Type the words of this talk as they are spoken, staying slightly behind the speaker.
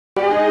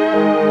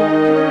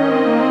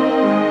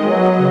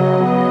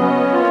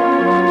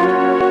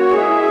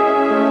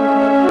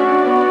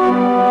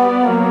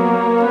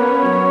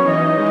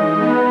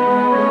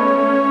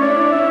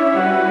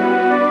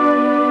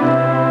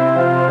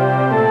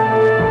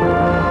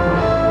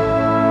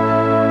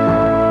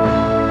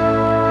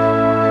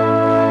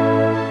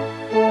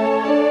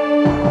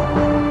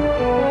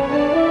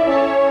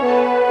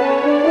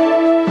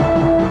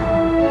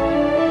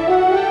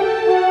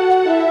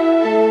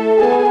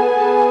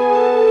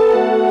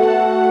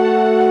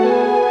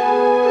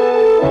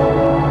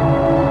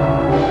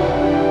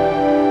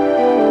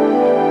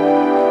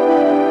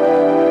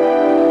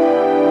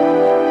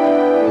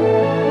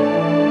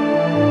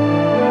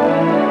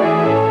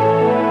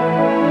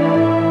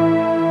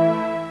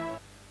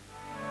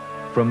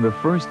From the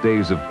first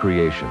days of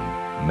creation,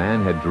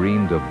 man had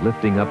dreamed of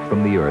lifting up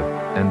from the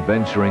earth and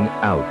venturing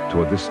out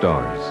toward the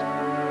stars.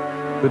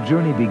 The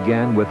journey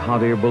began with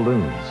hot air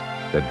balloons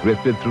that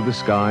drifted through the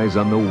skies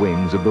on the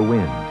wings of the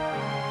wind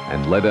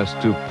and led us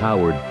to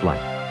powered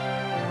flight,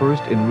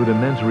 first in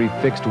rudimentary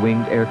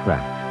fixed-winged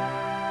aircraft,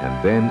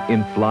 and then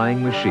in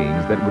flying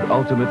machines that would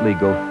ultimately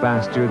go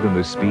faster than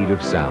the speed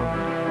of sound.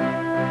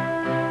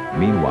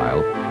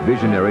 Meanwhile,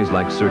 visionaries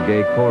like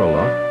Sergei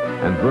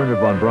Korolev and Wernher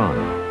von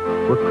Braun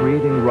were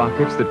creating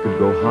rockets that could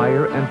go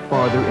higher and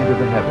farther into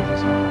the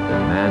heavens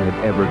than man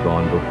had ever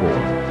gone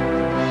before.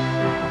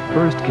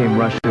 First came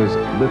Russia's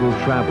Little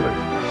Traveler,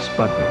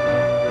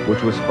 Sputnik,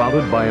 which was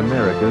followed by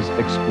America's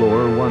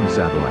Explorer-1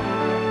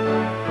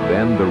 satellite.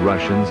 Then the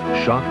Russians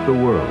shocked the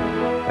world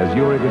as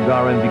Yuri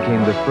Gagarin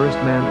became the first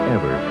man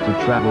ever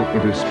to travel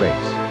into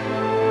space.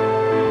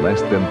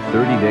 Less than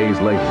 30 days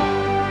later,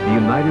 the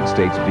United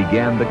States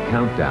began the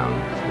countdown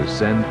to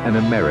send an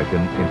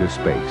American into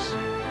space.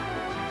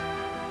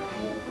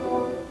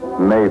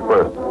 May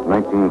 1st,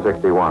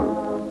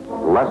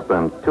 1961. Less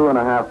than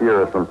 2.5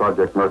 years from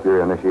Project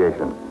Mercury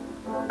initiation.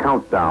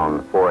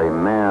 Countdown for a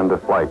manned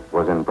flight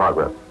was in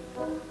progress.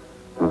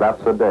 And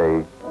that's a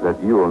day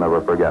that you will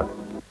never forget.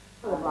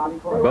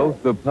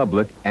 Both the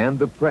public and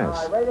the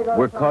press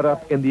were caught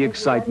up in the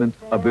excitement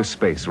of the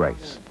space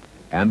race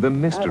and the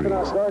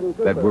mysteries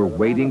that were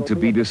waiting to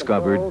be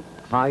discovered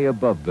high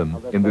above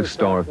them in the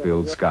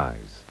star-filled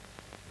skies.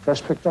 Press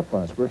picked up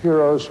on us. We're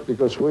heroes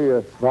because we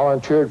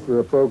volunteered for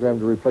a program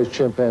to replace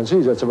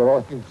chimpanzees. That's about all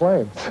I can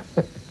claim.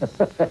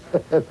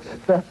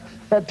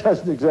 that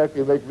doesn't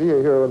exactly make me a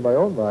hero in my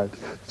own mind.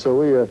 So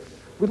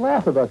we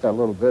laugh about that a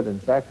little bit. In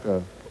fact,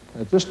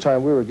 at this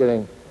time we were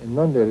getting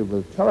inundated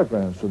with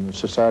telegrams from the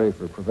Society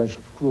for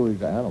Prevention of Cruelty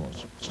to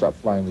Animals. Stop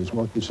flying these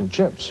monkeys and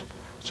chimps.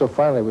 So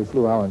finally we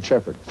flew Alan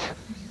Shepard.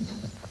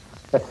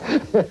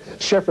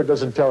 Shepard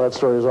doesn't tell that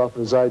story as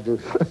often as I do.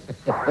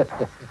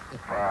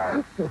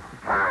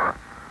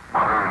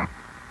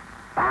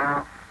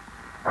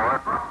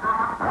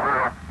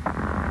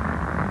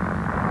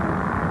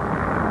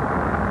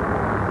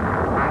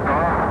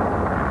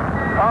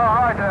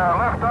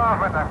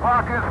 Liftoff and the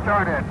clock is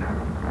started.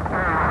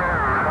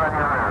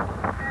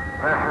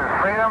 This is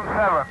Freedom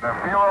 7. The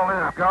fuel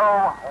is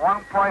go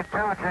 1.2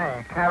 G.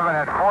 Kevin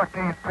at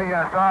 14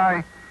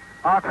 psi.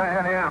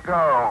 Oxygen is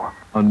go.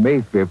 On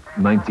May 5th,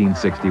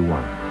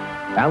 1961,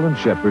 Alan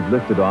Shepard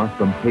lifted off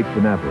from Cape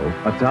Canaveral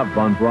atop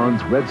von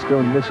Braun's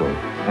Redstone missile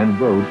and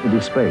rode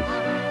into space.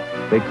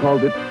 They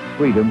called it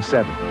Freedom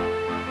 7.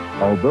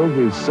 Although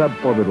his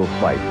suborbital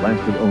flight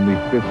lasted only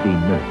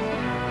 15 minutes,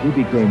 he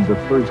became the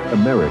first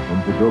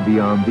American to go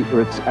beyond the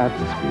Earth's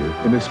atmosphere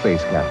in a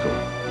space capsule.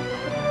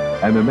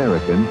 An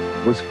American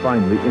was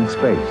finally in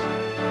space,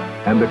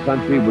 and the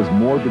country was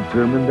more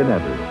determined than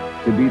ever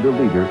to be the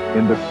leader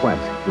in the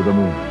quest for the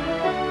moon.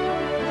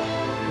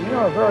 You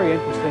know, a very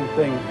interesting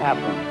thing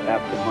happened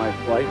after my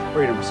flight,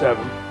 Freedom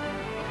 7.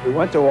 We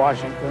went to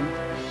Washington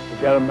to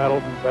get a medal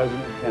from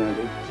President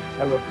Kennedy,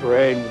 have a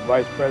parade with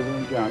Vice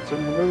President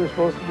Johnson, and we were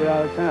supposed to get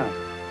out of town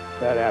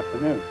that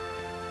afternoon.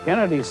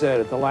 Kennedy said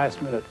at the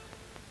last minute,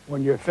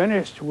 when you're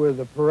finished with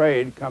the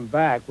parade, come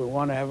back, we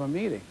want to have a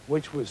meeting,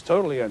 which was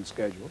totally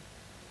unscheduled.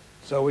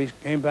 So we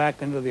came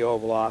back into the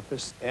Oval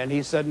Office, and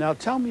he said, now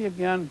tell me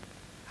again,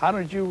 how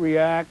did you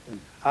react, and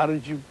how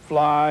did you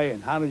fly,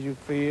 and how did you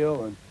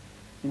feel? And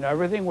you know,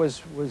 everything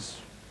was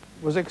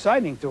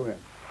exciting to him.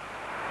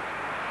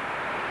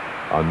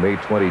 On May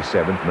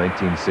 27,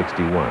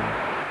 1961,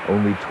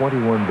 only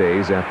 21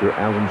 days after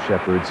Alan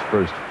Shepard's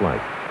first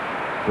flight,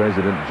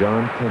 President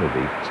John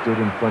Kennedy stood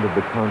in front of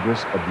the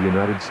Congress of the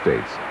United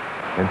States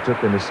and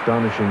took an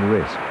astonishing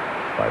risk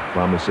by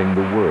promising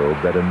the world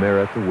that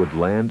America would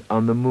land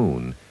on the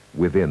moon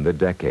within the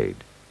decade.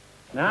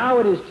 Now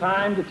it is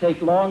time to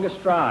take longer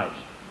strides.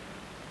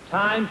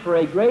 Time for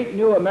a great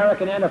new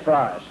American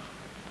enterprise.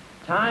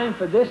 Time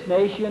for this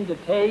nation to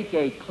take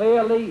a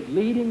clearly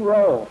leading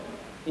role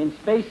in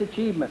space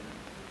achievement,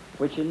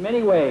 which in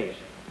many ways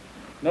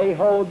may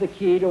hold the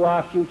key to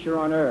our future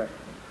on Earth.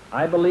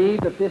 I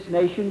believe that this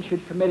nation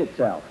should commit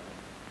itself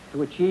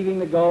to achieving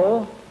the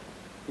goal,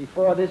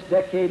 before this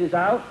decade is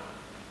out,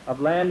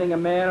 of landing a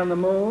man on the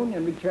moon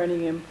and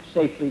returning him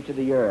safely to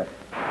the Earth.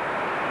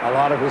 A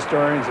lot of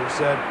historians have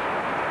said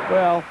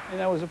Well, and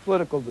that was a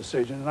political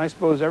decision, and I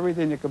suppose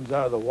everything that comes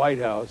out of the White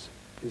House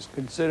is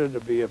considered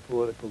to be a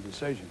political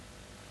decision.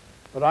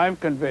 But I'm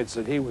convinced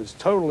that he was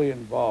totally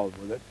involved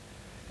with it.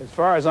 As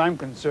far as I'm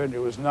concerned, it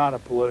was not a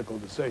political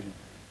decision.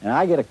 And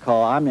I get a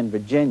call, I'm in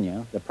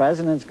Virginia, the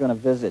president's going to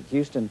visit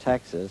Houston,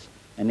 Texas,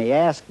 and he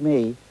asked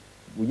me,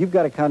 well, you've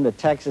got to come to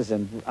Texas,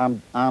 and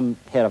I'm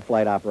head of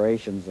flight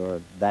operations,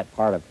 or that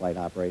part of flight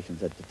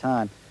operations at the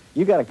time.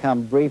 You've got to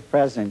come brief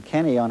President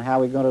Kennedy on how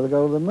we're going to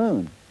go to the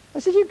moon. I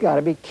said, you've got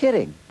to be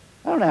kidding.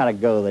 I don't know how to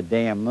go to the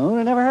damn moon.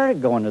 I never heard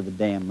of going to the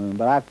damn moon,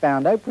 but I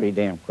found out pretty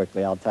damn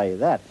quickly, I'll tell you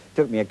that. It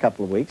took me a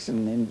couple of weeks,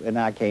 and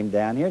I came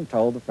down here and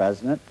told the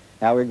president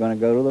how we were going to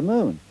go to the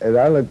moon. As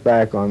I look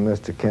back on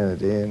Mr.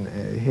 Kennedy, and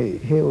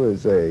he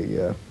was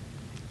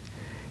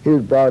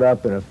brought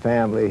up in a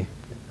family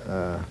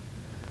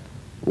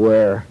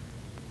where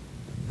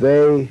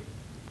they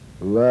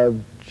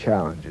loved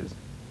challenges,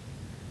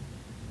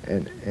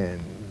 and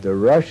the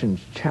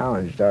Russians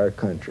challenged our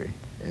country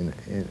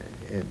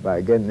by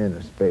getting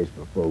into space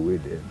before we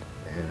did.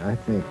 And I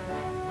think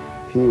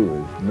he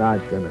was not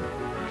going to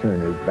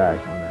turn his back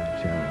on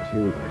that challenge. He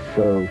was going to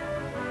show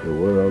the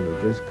world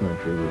that this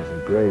country was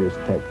the greatest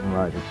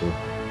technological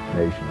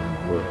nation in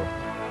the world.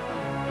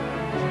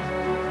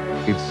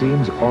 It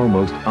seems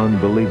almost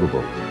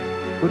unbelievable.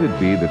 Could it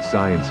be that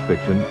science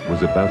fiction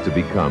was about to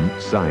become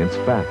science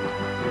fact?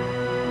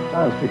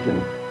 Science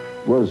fiction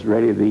was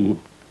really the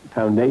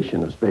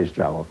foundation of space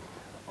travel.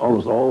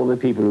 Almost all the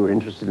people who were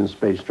interested in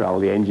space travel,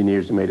 the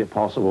engineers who made it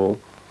possible,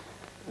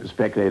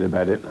 speculated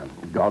about it,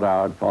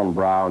 Goddard, von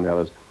Braun, and the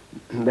others,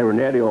 they were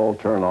nearly all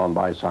turned on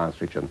by science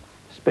fiction.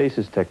 Space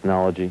is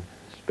technology,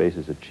 space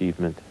is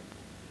achievement,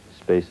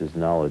 space is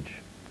knowledge,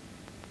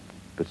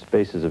 but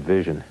space is a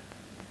vision.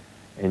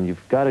 And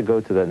you've got to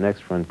go to that next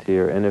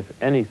frontier, and if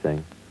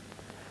anything,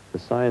 the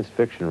science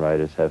fiction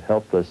writers have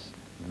helped us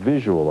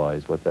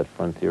visualize what that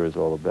frontier is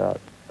all about.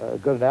 A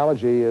good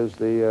analogy is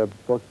the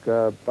book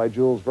by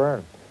Jules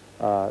Verne.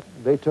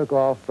 They took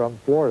off from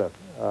Florida.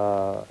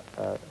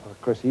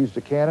 Of course, he used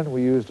a cannon,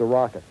 we used a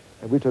rocket,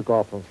 and we took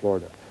off from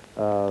Florida.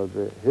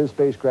 His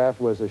spacecraft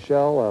was a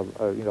shell,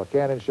 a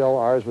cannon shell.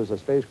 Ours was a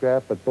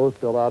spacecraft, but both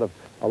built out of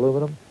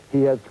aluminum.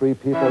 He had 3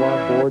 people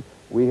on board.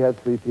 We had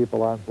 3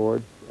 people on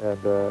board.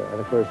 And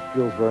of course,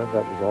 Jules Verne,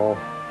 that was all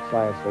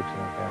science fiction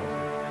and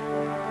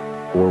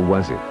fantasy. Or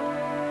was it?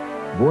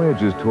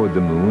 Voyages toward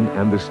the moon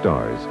and the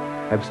stars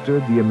have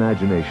stirred the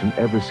imagination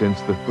ever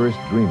since the first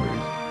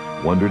dreamers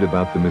wondered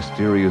about the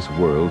mysterious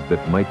worlds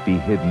that might be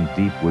hidden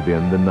deep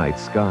within the night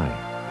sky.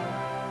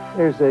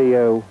 There's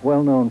a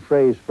well-known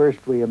phrase,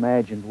 first we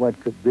imagined what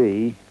could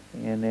be,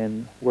 and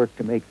then worked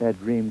to make that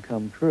dream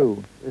come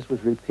true. This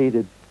was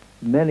repeated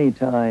many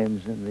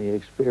times in the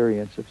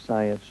experience of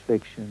science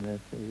fiction, that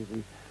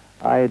the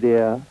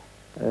idea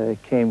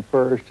came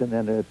first, and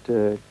then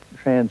it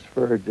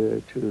transferred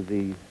to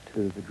the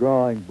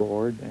drawing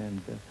board,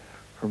 and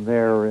from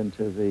there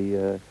into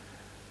the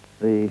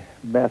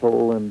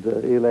metal and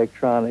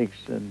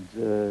electronics and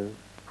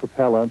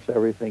propellants,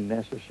 everything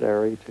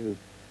necessary to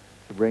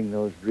bring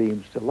those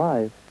dreams to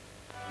life.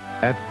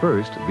 At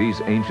first, these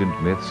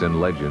ancient myths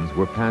and legends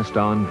were passed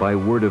on by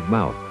word of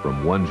mouth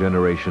from one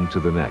generation to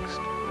the next.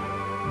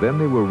 Then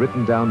they were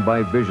written down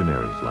by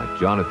visionaries like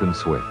Jonathan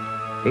Swift,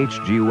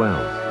 H.G.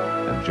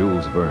 Wells, and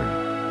Jules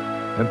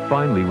Verne. And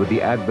finally, with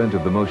the advent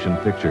of the motion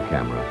picture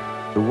camera,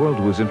 the world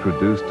was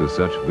introduced to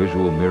such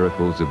visual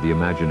miracles of the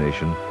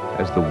imagination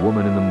as The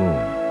Woman in the Moon,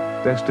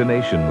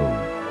 Destination Moon,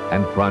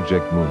 and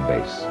Project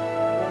Moonbase.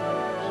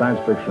 Science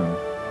fiction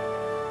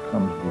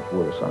comes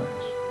before the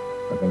science.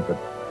 I think that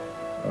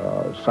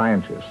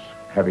scientists,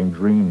 having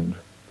dreamed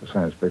the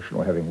science fiction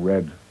or having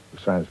read the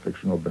science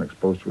fiction or been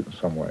exposed to it in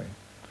some way,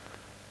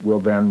 will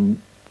then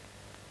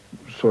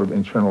sort of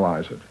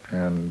internalize it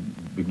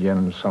and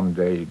begin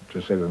someday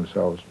to say to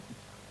themselves,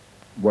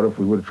 what if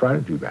we were to try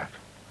to do that?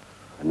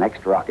 The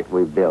next rocket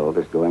we build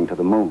is going to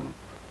the moon.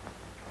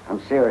 I'm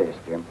serious,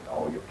 Jim.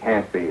 Oh, you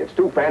can't be. It's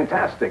too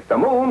fantastic. The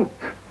moon?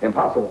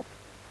 Impossible.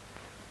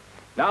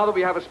 Now that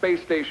we have a space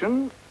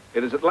station,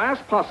 it is at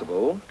last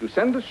possible to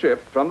send a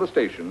ship from the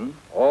station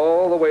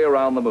all the way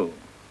around the moon.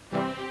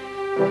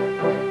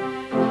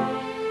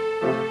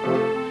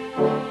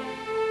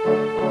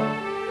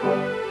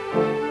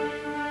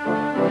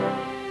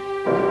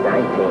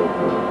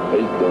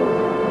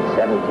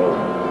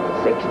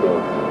 16,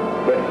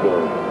 15,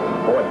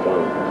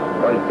 14,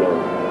 13,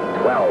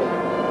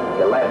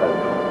 12, 11,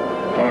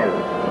 10,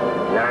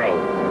 9,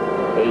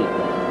 8,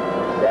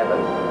 7,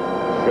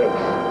 6,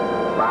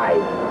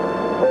 5,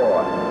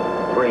 4,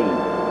 3,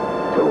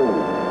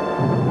 2.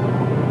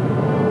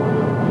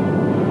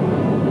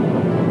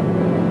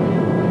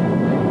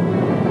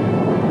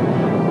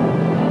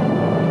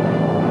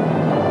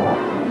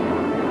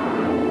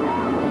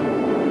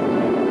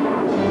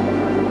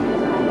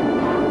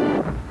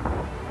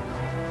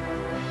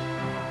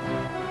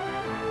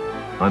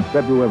 On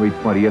February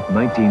 20th,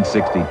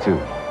 1962,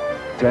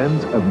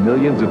 tens of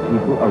millions of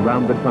people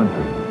around the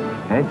country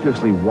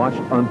anxiously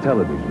watched on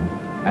television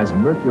as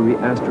Mercury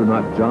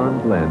astronaut John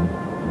Glenn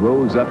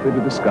rose up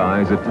into the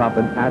skies atop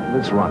an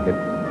Atlas rocket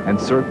and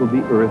circled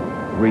the Earth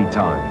 3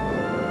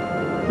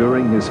 times.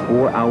 During his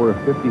 4-hour,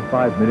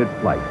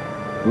 55-minute flight,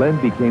 Glenn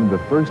became the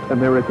first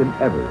American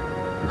ever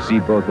to see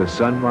both a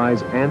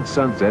sunrise and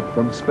sunset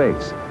from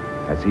space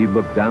as he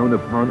looked down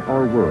upon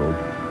our world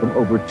from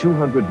over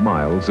 200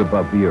 miles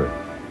above the Earth.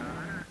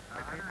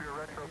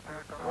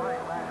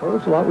 Well,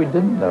 there's a lot we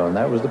didn't know, and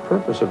that was the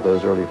purpose of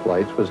those early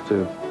flights, was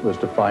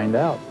to find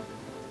out.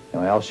 You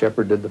know, Al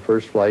Shepard did the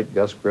first flight,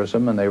 Gus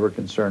Grissom, and they were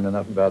concerned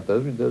enough about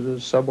those. Those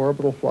are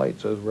suborbital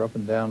flights. Those were up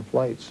and down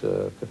flights,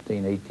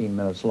 15, 18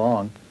 minutes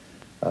long.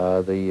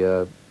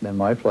 Then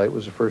my flight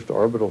was the first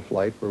orbital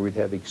flight where we'd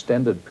have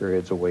extended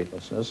periods of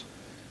weightlessness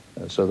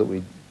so that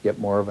we'd get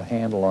more of a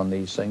handle on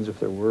these things if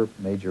there were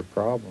major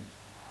problems.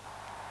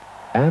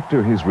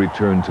 After his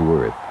return to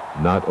Earth,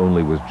 not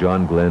only was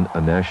John Glenn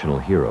a national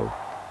hero,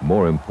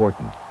 more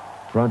important,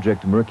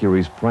 Project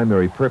Mercury's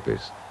primary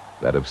purpose,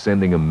 that of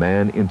sending a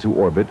man into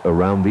orbit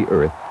around the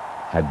Earth,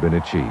 had been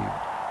achieved.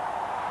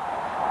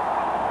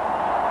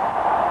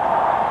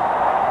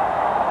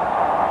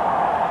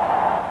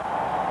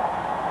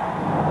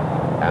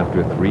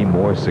 After 3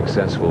 more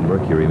successful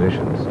Mercury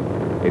missions,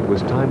 it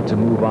was time to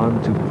move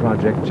on to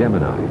Project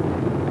Gemini,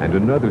 and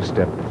another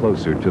step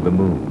closer to the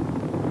moon.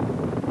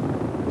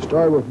 We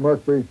started with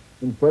Mercury,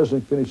 and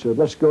President Kennedy said,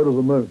 let's go to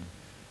the moon.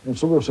 And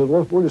someone said,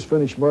 well, we'll just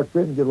finish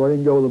Mercury and get ready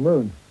and go to the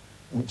moon.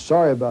 And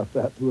sorry about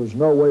that. There was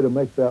no way to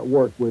make that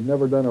work. We'd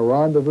never done a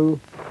rendezvous.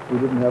 We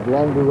didn't have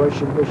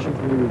long-duration missions.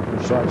 We needed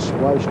precise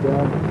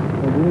splashdown.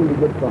 And we needed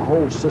to get the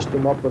whole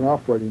system up and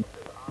operating.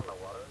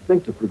 I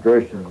think the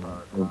progression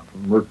from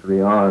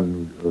Mercury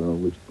on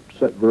was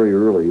set very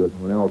early.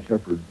 When Al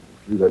Shepard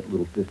flew that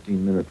little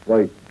 15-minute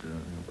flight,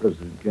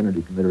 President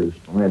Kennedy committed us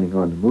to landing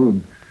on the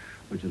moon,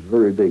 which is a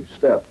very big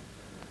step.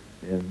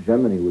 And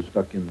Gemini was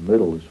stuck in the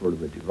middle as sort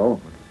of a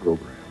development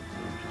program.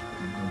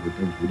 One of the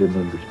things we didn't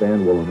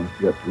understand well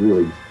enough yet to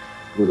really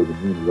go to the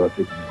moon without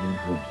taking the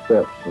moon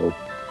steps. So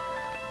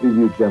we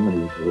viewed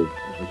Gemini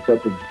as a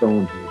stepping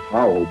stone to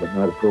Apollo, but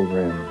not a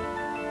program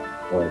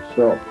by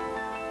itself.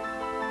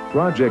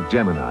 Project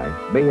Gemini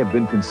may have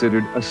been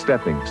considered a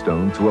stepping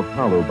stone to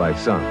Apollo by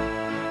some,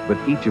 but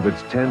each of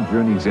its 10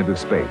 journeys into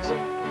space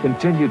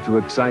continued to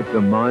excite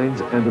the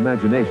minds and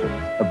imaginations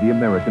of the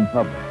American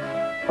public.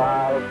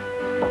 5,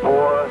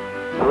 4,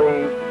 3,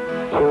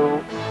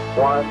 2,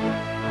 1,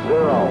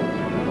 0.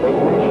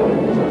 Ignition.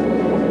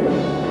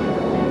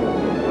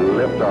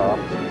 Liftoff.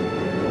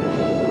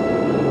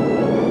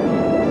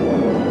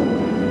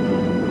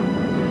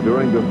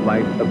 During the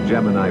flight of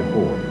Gemini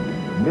 4,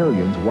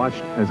 millions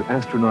watched as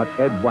astronaut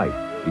Ed White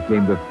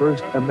became the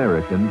first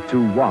American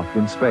to walk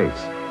in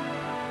space.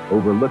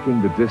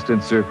 Overlooking the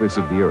distant surface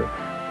of the Earth,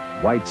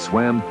 White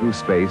swam through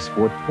space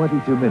for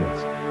 22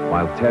 minutes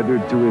while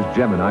tethered to his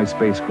Gemini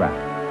spacecraft.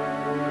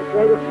 The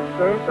greatest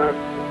experience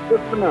I've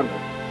just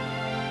remembered.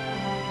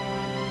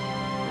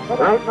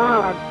 Right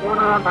now, I'm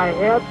standing on my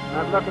head.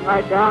 I'm looking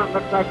right down. It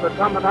looks like we're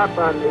coming up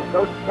on the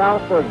coast of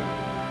California.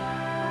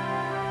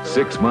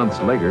 6 months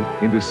later,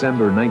 in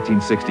December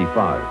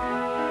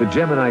 1965, the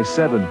Gemini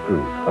 7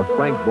 crew of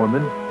Frank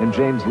Borman and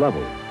James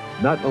Lovell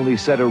not only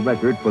set a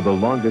record for the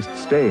longest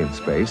stay in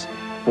space,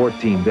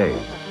 14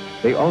 days,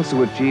 they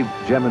also achieved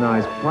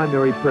Gemini's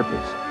primary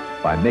purpose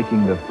by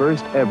making the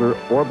first ever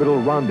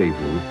orbital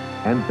rendezvous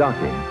and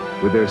docking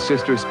with their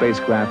sister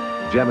spacecraft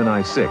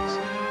Gemini 6,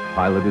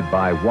 piloted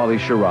by Wally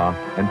Schirra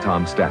and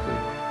Tom Stafford.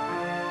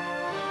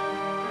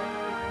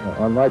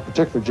 On my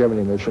particular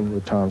Gemini mission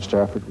with Tom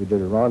Stafford, we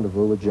did a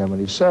rendezvous with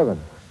Gemini 7.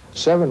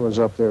 7 was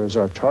up there as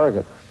our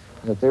target,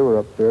 and that they were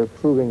up there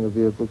proving the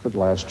vehicle could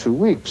last 2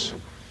 weeks.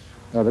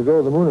 Now, to go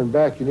to the moon and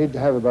back, you need to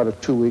have about a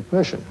 2-week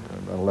mission,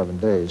 about 11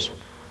 days.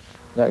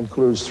 That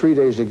includes 3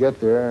 days to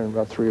get there and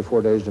about 3 or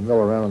 4 days to mill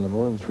around on the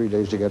moon and 3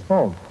 days to get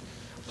home.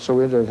 So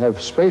we had to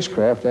have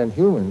spacecraft and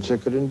humans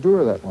that could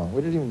endure that long.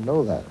 We didn't even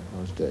know that in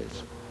those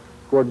days.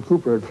 Gordon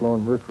Cooper had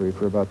flown Mercury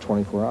for about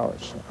 24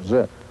 hours. That was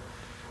it.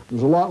 There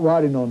was a lot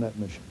riding on that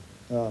mission.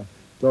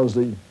 Because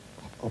the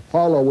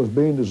Apollo was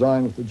being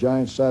designed with the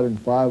giant Saturn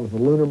V, with the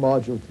lunar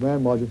module, the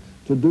command module,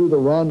 to do the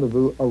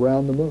rendezvous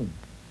around the moon.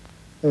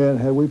 And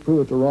had we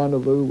proved that the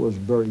rendezvous was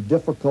very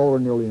difficult or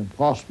nearly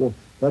impossible,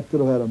 that could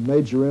have had a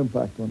major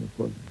impact on the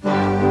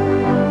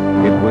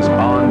program. It was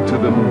on to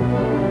the moon.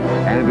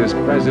 And as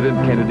President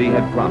Kennedy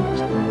had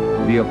promised,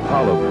 the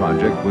Apollo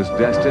project was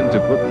destined to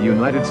put the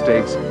United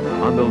States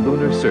on the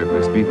lunar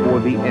surface before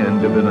the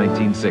end of the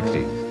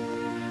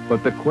 1960s.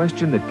 But the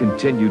question that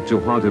continued to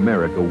haunt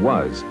America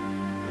was,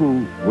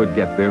 who would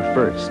get there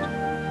first?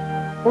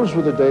 Those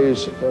were the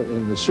days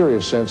in the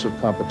serious sense of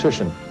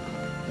competition.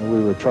 And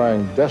we were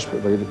trying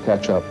desperately to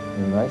catch up.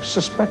 And I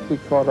suspect we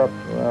caught up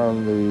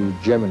around the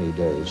Gemini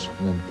days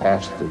and then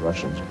passed the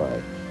Russians by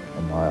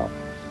a mile.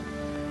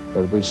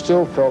 But we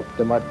still felt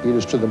they might beat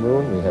us to the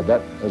moon. We had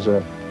that as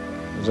an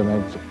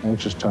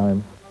anxious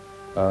time.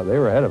 They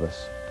were ahead of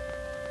us.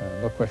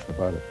 No question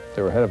about it.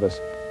 They were ahead of us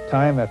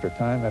time after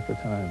time after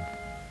time.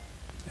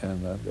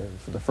 And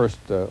for the first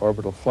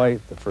orbital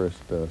flight, the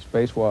first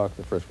spacewalk,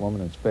 the first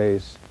woman in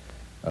space,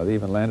 They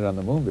even landed on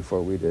the moon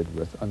before we did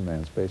with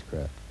unmanned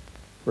spacecraft.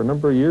 For a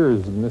number of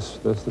years in the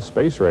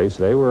space race,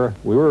 we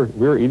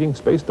were eating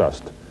space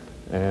dust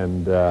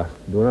and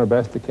doing our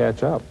best to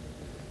catch up.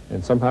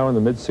 And somehow in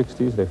the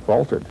mid-'60s, they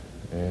faltered.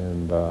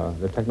 And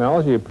their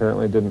technology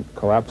apparently didn't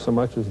collapse so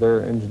much as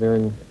their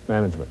engineering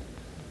management.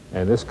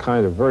 And this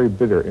kind of very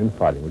bitter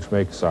infighting, which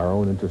makes our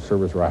own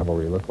inter-service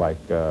rivalry look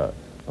like a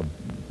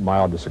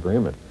mild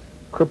disagreement,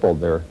 crippled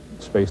their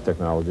space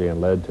technology and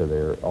led to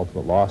their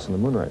ultimate loss in the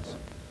moon race.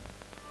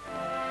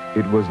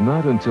 It was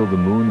not until the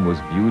moon was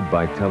viewed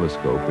by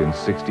telescope in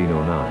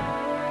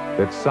 1609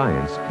 that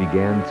science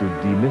began to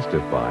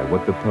demystify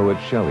what the poet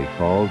Shelley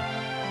called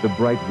the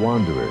bright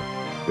wanderer,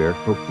 fair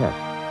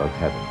coquette of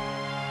heaven.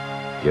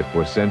 Yet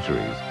for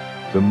centuries,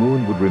 the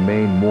moon would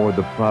remain more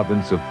the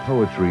province of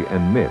poetry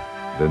and myth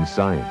than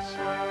science.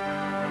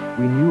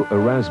 We knew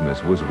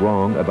Erasmus was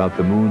wrong about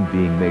the moon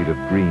being made of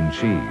green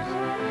cheese,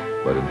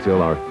 but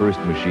until our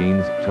first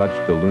machines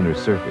touched the lunar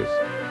surface,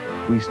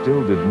 we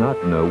still did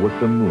not know what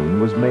the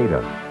moon was made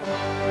of.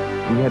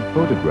 We had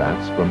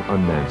photographs from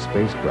unmanned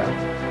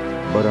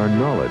spacecraft, but our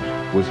knowledge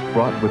was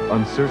fraught with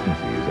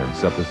uncertainties and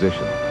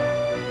suppositions.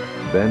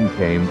 Then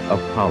came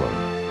Apollo,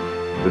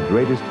 the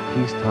greatest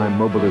peacetime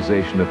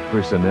mobilization of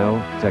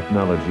personnel,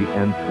 technology,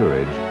 and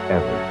courage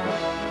ever.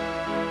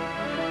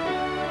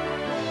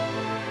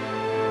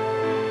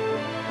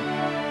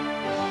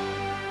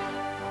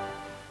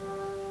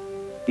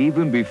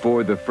 Even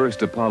before the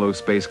first Apollo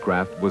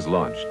spacecraft was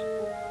launched,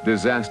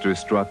 disaster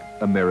struck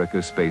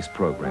America's space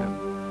program.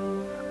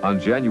 On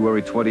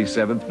January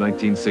 27,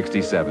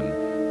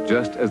 1967,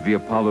 just as the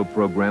Apollo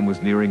program was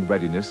nearing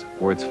readiness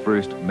for its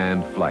first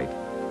manned flight,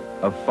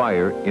 a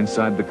fire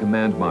inside the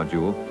command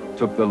module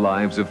took the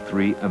lives of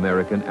 3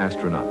 American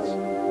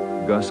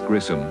astronauts, Gus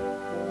Grissom,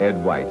 Ed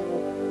White,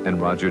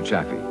 and Roger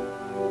Chaffee.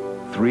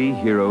 3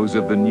 heroes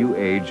of the new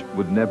age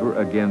would never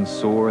again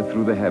soar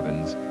through the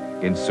heavens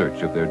in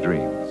search of their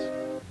dreams.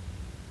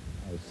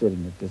 I was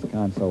sitting at this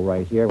console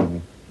right here when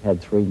we had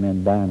 3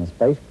 men die in a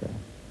spacecraft.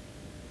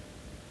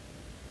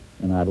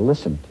 And I'd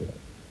listened to it.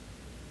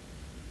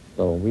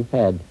 So we've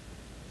had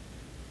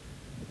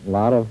a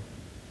lot of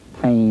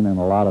pain and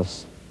a lot of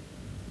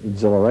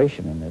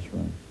exhilaration in this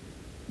room.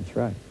 That's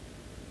right.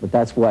 But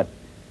that's what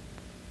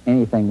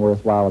anything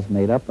worthwhile is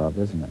made up of,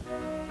 isn't it?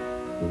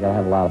 You gotta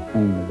have a lot of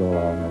pain to go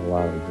along with a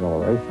lot of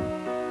exhilaration.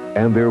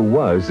 And there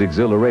was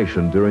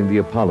exhilaration during the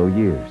Apollo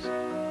years.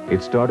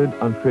 It started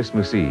on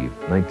Christmas Eve,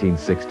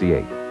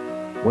 1968,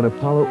 when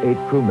Apollo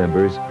 8 crew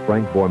members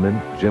Frank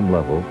Borman, Jim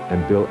Lovell,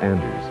 and Bill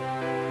Anders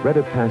read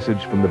a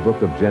passage from the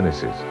book of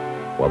Genesis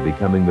while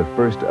becoming the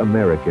first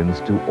Americans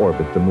to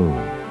orbit the moon.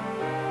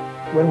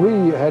 When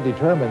we had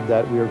determined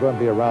that we were going to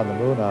be around the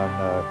moon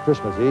on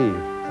Christmas Eve,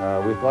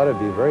 we thought it'd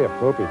be very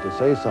appropriate to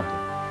say something.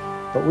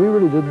 But we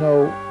really didn't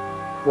know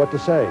what to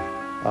say.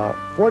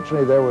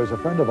 Fortunately, there was a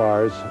friend of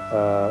ours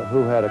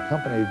who had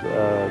accompanied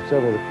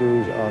several of the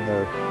crews on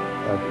their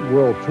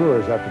world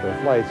tours after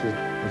their flights,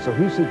 and so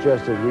he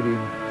suggested reading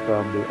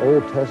from the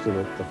Old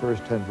Testament, the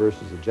first 10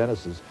 verses of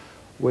Genesis,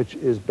 which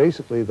is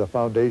basically the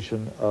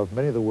foundation of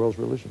many of the world's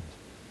religions.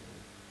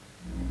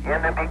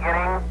 In the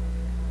beginning,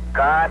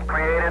 God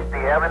created the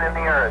heaven and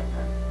the earth.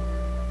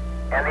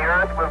 And the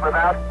earth was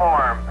without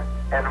form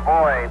and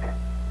void,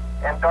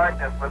 and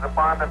darkness was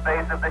upon the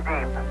face of the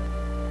deep.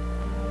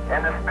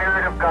 And the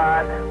Spirit of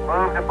God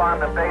moved upon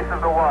the face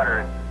of the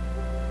waters.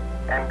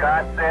 And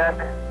God said,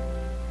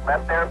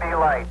 "Let there be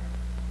light."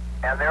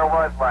 And there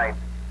was light.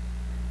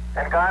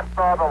 And God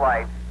saw the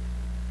light,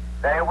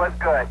 that it was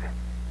good.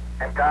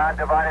 And God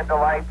divided the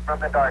light from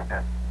the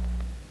darkness.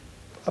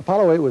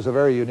 Apollo 8 was a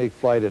very unique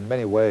flight in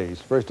many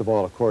ways. First of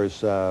all, of course,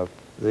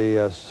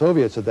 the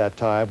Soviets at that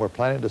time were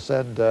planning to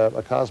send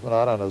a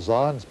cosmonaut on a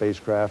Zond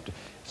spacecraft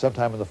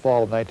sometime in the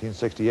fall of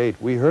 1968.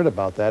 We heard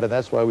about that, and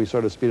that's why we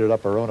sort of speeded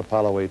up our own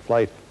Apollo 8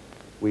 flight.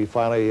 We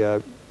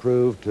finally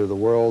proved to the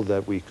world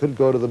that we could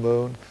go to the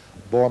moon.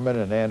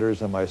 Borman and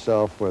Anders and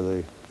myself were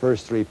the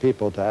first 3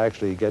 people to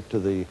actually get to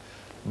the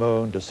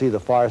moon, to see the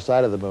far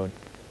side of the moon.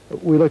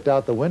 We looked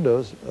out the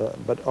windows,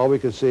 but all we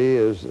could see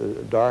is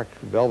a dark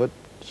velvet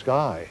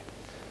sky.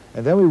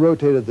 And then we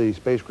rotated the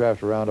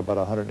spacecraft around about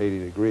 180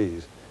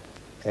 degrees.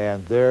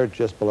 And there,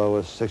 just below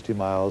us, 60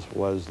 miles,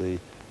 was the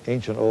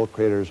ancient old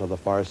craters of the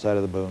far side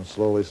of the moon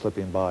slowly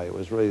slipping by. It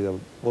was really the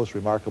most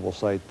remarkable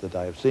sight that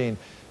I have seen,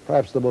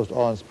 perhaps the most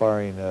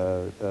awe-inspiring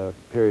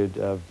period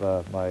of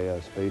my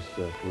space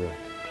career.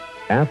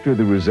 After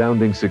the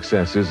resounding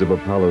successes of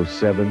Apollo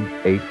 7,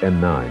 8,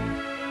 and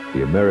 9,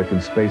 the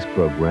American space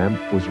program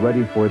was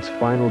ready for its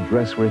final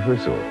dress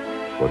rehearsal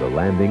for the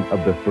landing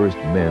of the first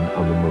men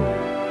on the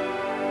moon.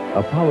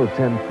 Apollo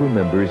 10 crew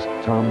members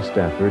Tom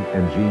Stafford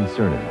and Gene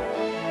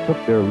Cernan took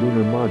their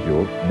lunar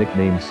module,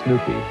 nicknamed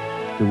Snoopy,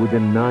 to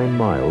within 9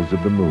 miles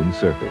of the moon's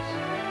surface.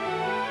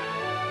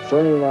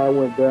 Cernan and I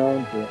went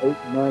down to 8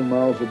 and 9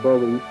 miles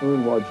above the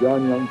moon while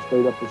John Young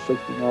stayed up to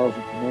 60 miles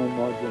in command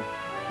module.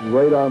 We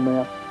radar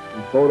map,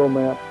 we photo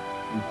map,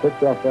 we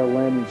picked out that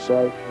landing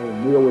site where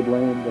Neil would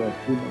land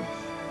 2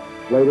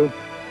 months later,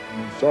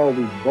 and we saw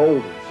these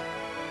boulders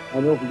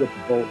I'll never forget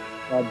the boulders.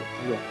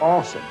 They were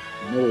awesome.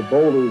 And they were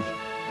boulders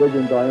bigger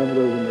in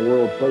diameter than the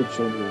World Trade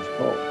Center is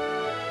called.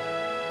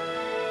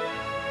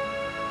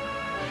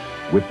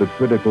 With the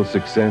critical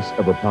success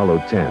of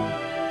Apollo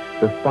 10,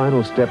 the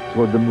final step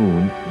toward the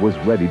moon was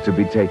ready to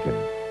be taken.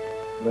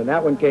 When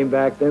that one came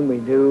back, then we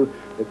knew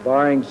that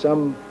barring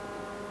some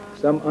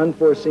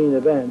unforeseen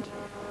event,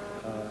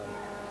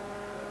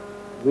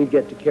 we'd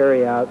get to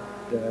carry out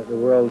the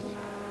world's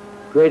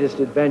greatest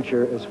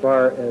adventure as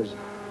far as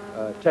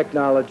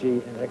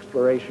technology and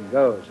exploration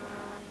goes.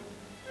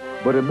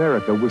 But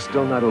America was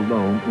still not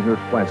alone in her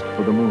quest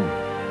for the moon.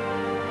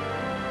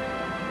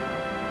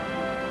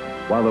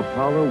 While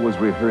Apollo was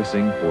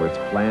rehearsing for its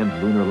planned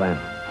lunar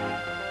landing,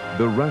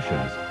 the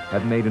Russians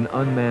had made an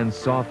unmanned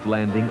soft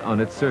landing on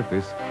its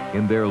surface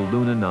in their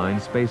Luna 9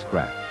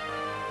 spacecraft.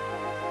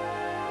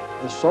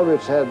 The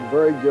Soviets had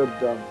very good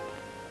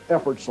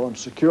efforts on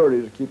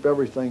security to keep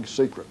everything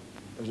secret.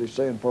 As they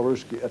say in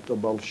Poluski, it's a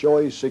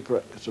Bolshoi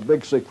secret. It's a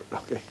big secret,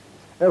 okay?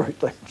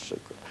 Everything's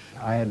secret.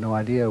 I had no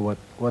idea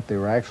what they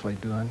were actually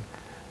doing.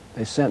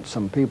 They sent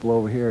some people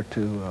over here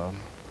to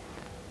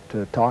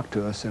talk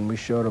to us, and we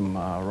showed them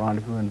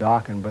rendezvous and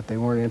docking, but they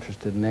weren't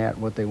interested in that.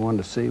 What they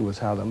wanted to see was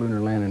how the lunar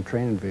landing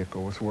training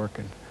vehicle was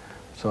working.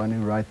 So I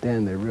knew right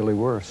then they really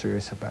were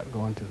serious about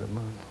going to the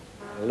moon.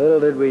 Little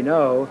did we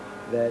know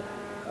that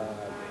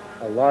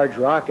a large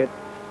rocket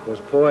was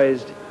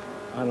poised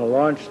on a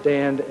launch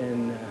stand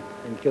in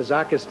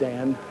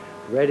Kazakhstan,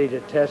 ready to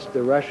test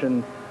the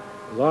Russian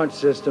launch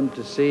system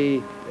to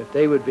see if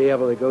they would be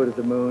able to go to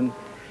the moon.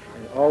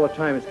 And all the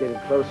time it's getting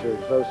closer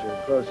and closer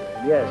and closer.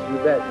 And yes, you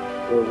bet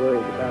we're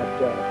worried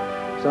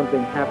about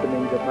something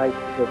happening that might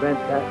prevent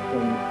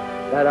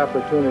that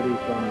opportunity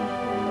from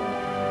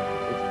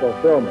its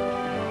fulfillment.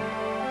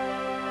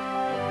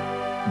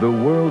 The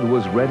world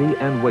was ready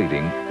and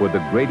waiting for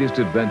the greatest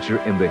adventure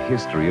in the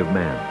history of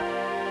man,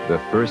 the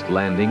first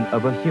landing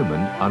of a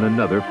human on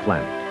another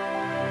planet.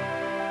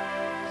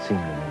 It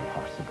seemed an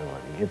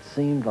impossibility. It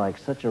seemed like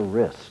such a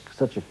risk,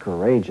 such a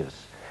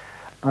courageous,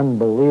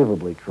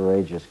 unbelievably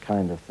courageous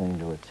kind of thing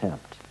to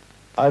attempt.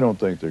 I don't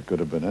think there could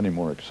have been any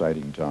more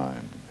exciting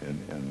time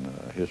in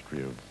the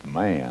history of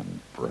man,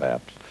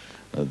 perhaps,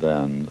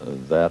 than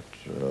that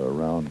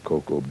around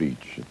Cocoa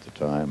Beach at the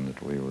time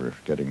that we were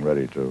getting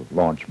ready to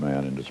launch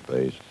man into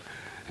space.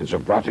 And so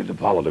Project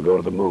Apollo to go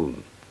to the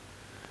moon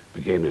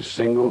became the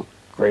single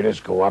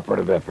greatest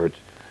cooperative effort,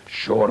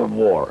 short of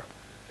war,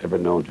 ever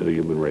known to the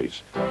human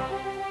race.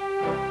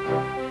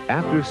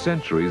 After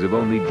centuries of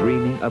only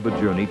dreaming of a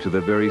journey to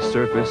the very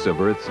surface of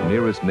Earth's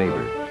nearest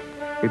neighbor,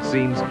 it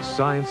seems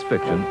science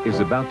fiction is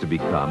about to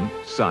become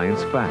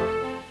science fact.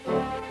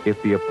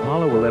 If the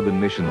Apollo 11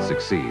 mission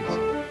succeeds,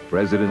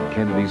 President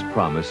Kennedy's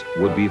promise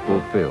would be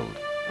fulfilled,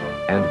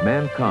 and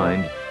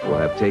mankind will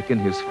have taken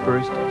his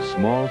first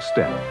small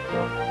step,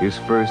 his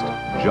first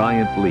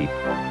giant leap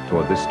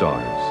toward the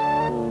stars.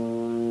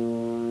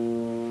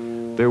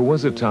 There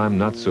was a time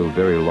not so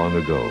very long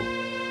ago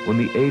when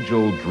the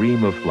age-old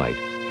dream of flight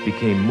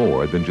became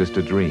more than just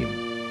a dream.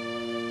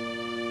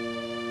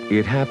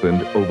 It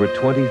happened over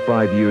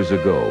 25 years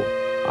ago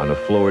on a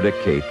Florida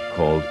cape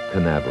called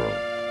Canaveral.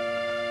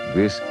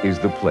 This is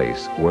the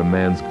place where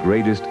man's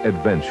greatest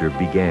adventure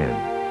began.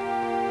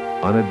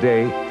 On a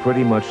day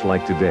pretty much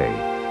like today,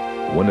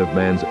 one of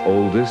man's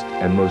oldest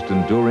and most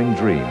enduring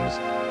dreams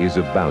is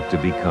about to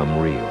become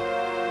real.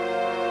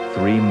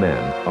 3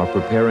 men are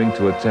preparing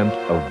to attempt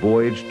a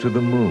voyage to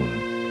the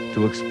moon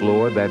to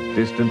explore that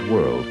distant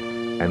world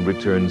and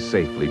return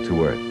safely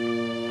to Earth.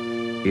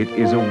 It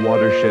is a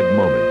watershed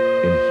moment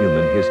in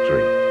human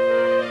history.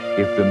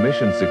 If the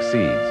mission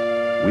succeeds,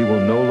 we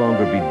will no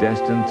longer be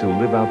destined to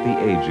live out the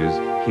ages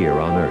here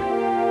on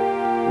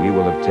Earth. We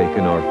will have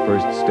taken our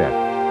first step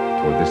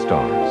toward the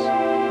stars.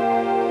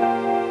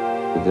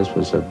 This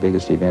was the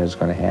biggest event that's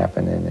going to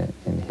happen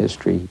in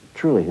history.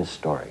 Truly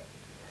historic.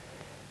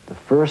 The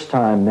first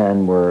time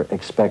men were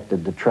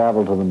expected to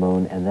travel to the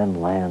moon and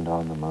then land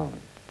on the moon.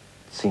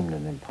 It seemed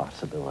an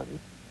impossibility.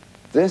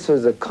 This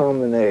is a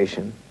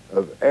culmination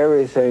of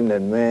everything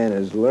that man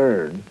has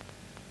learned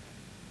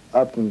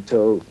up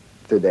until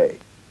today.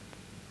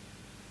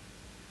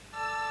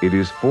 It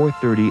is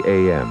 4:30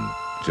 a.m.,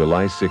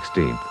 July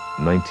 16th,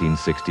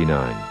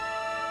 1969.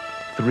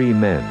 3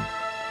 men,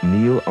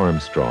 Neil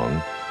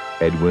Armstrong,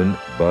 Edwin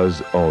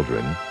Buzz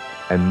Aldrin,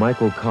 and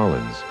Michael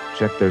Collins,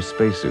 check their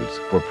spacesuits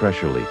for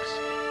pressure leaks.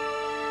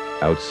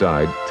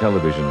 Outside,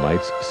 television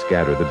lights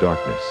scatter the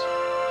darkness.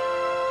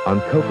 On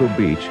Cocoa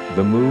Beach,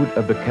 the mood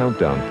of the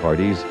countdown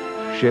parties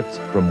shifts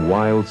from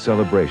wild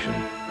celebration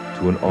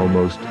to an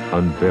almost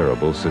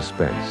unbearable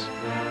suspense.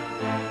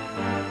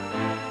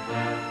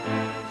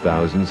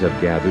 Thousands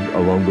have gathered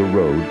along the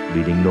road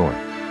leading north.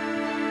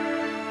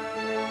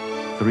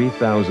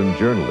 3,000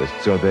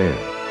 journalists are there,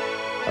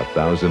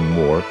 1,000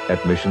 more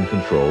at Mission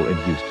Control in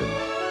Houston.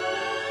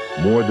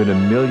 More than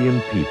 1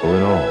 million people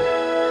in all.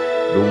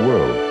 The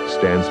world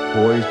stands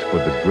poised for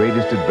the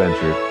greatest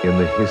adventure in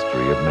the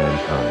history of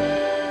mankind.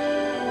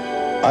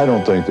 I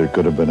don't think there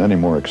could have been any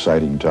more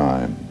exciting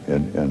time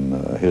in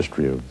the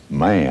history of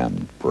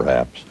man,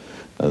 perhaps,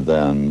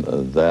 than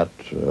that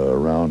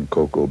around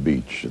Cocoa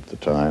Beach at the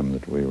time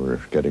that we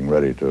were getting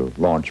ready to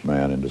launch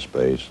man into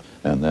space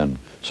and then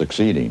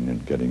succeeding in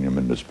getting him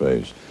into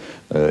space.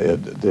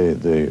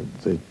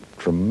 The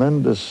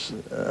tremendous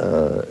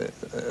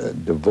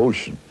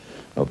devotion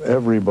of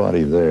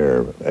everybody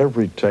there,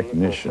 every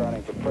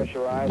technician,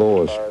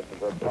 lowest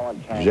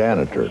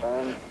janitor,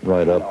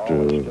 right up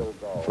to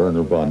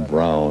Werner von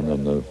Braun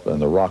and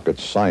the rocket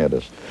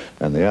scientists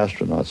and the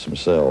astronauts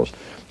themselves,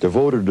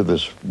 devoted to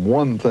this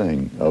one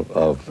thing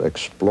of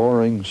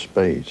exploring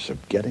space,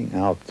 of getting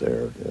out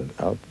there,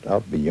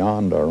 out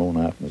beyond our own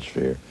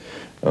atmosphere.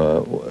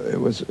 It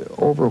was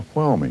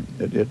overwhelming.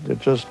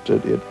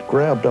 It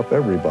grabbed up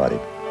everybody.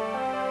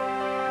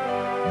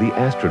 The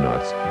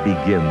astronauts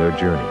begin their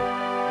journey.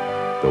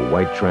 The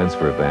white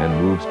transfer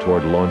van moves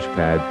toward launch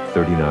pad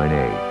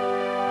 39A.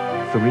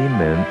 3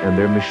 men and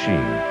their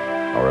machine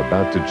are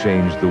about to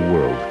change the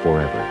world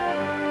forever.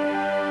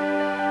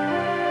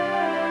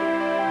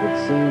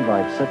 It seemed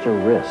like such a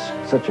risk,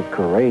 such a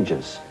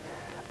courageous,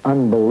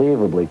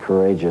 unbelievably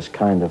courageous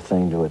kind of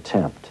thing to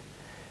attempt,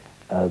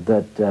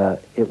 that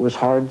it was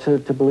hard to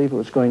believe it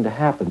was going to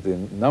happen. The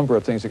number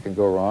of things that can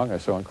go wrong are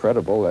so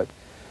incredible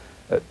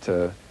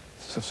that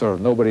sort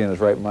of nobody in his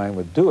right mind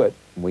would do it.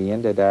 We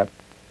ended up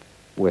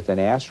with an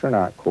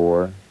astronaut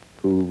corps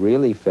who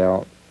really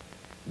felt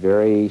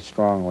very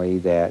strongly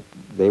that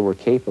they were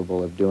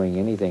capable of doing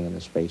anything in the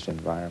space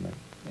environment.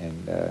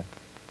 And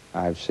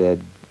I've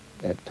said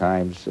at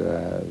times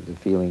the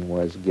feeling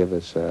was, give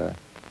us a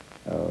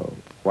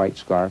white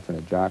scarf and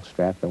a jock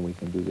strap and we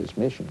can do this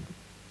mission.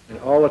 And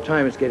all the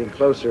time it's getting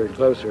closer and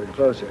closer and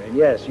closer. And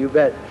yes, you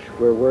bet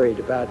we're worried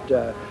about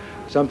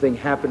something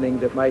happening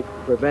that might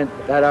prevent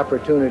that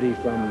opportunity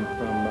from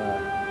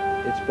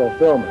its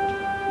fulfillment.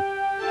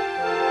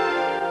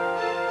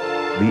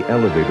 The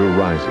elevator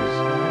rises.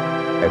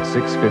 At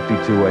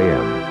 6:52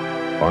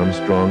 a.m.,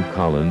 Armstrong,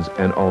 Collins,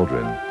 and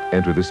Aldrin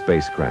enter the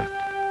spacecraft.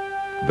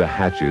 The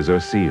hatches are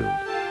sealed.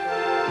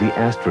 The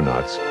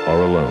astronauts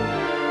are alone.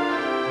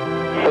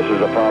 This is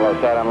Apollo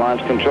Saturn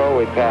Launch Control.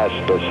 We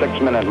passed the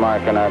 6-minute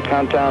mark in our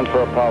countdown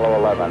for Apollo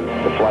 11,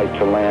 the flight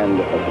to land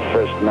of the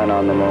first men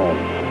on the moon.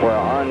 We're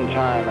on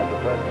time at the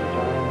present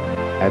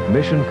time. At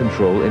Mission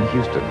Control in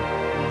Houston,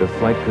 the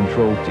flight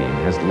control team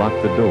has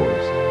locked the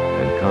doors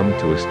and come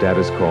to a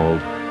status called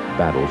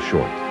Battle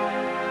Short.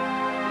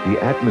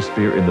 The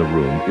atmosphere in the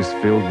room is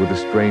filled with a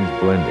strange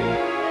blending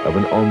of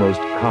an almost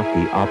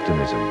cocky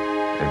optimism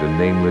and a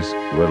nameless,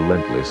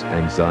 relentless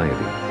anxiety.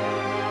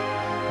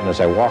 And as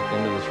I walked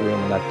into this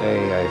room that day,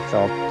 I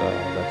felt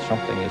that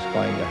something is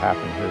going to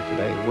happen here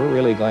today. We're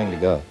really going to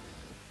go.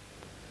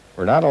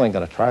 We're not only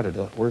going to try to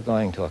do it, we're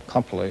going to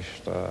accomplish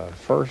the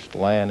first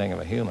landing of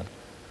a human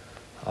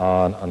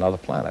on another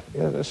planet.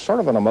 It's sort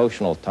of an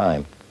emotional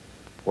time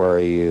where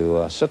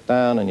you sit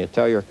down and you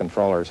tell your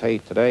controllers, hey,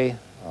 today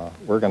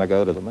we're going to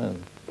go to the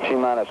moon.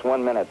 T-minus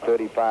 1 minute,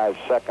 35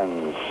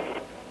 seconds.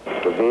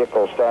 The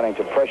vehicle starting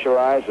to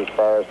pressurize as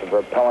far as the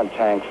propellant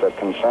tanks are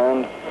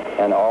concerned,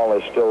 and all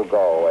is still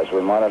go as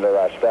we monitor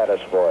our status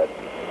for it.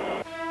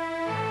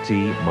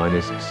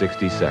 T-minus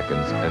 60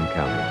 seconds and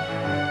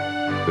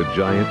counting. The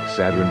giant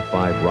Saturn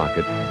V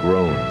rocket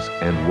groans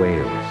and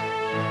wails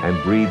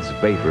and breathes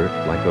vapor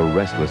like a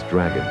restless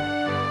dragon.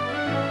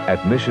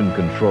 At Mission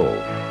Control,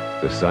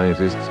 the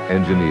scientists,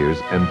 engineers,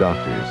 and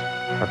doctors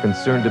are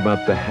concerned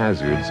about the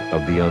hazards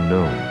of the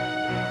unknown.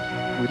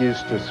 We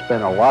used to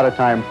spend a lot of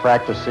time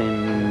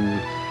practicing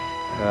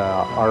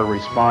our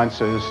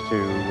responses to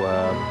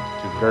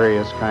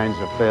various kinds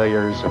of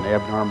failures and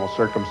abnormal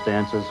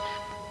circumstances.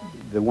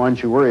 The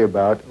ones you worry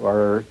about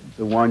are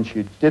the ones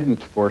you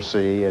didn't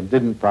foresee and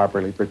didn't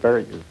properly prepare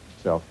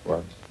yourself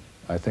for.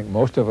 I think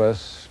most of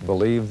us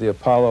believe the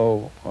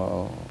Apollo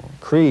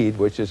creed,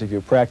 which is if you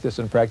practice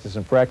and practice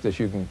and practice,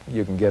 you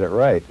can get it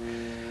right.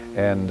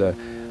 And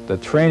the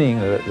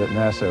training that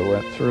NASA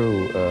went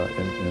through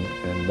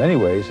in many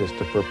ways is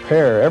to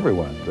prepare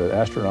everyone, the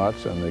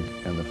astronauts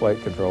and the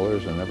flight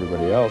controllers and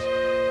everybody else,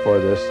 for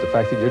this, the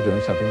fact that you're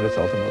doing something that's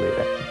ultimately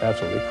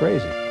absolutely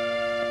crazy.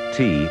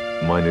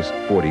 T-minus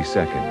 40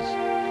 seconds.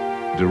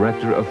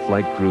 Director of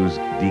Flight Crews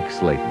Deke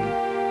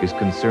Slayton is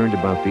concerned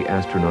about the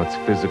astronauts'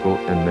 physical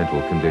and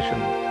mental condition.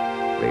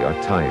 They are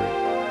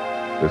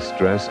tired. The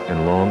stress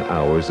and long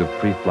hours of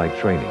pre-flight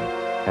training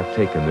have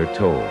taken their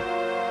toll.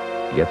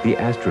 Yet the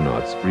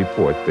astronauts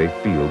report they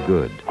feel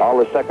good. All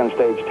the second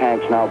stage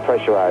tanks now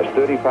pressurized.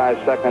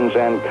 35 seconds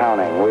and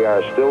counting. We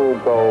are still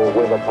go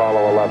with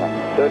Apollo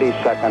 11. 30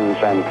 seconds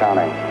and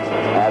counting.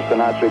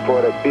 Astronauts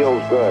report it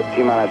feels good.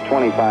 T-minus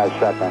 25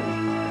 seconds.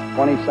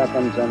 20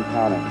 seconds and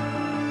counting.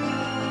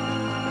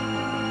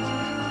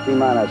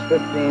 T-minus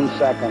 15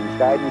 seconds.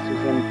 Guidance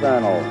is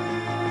internal.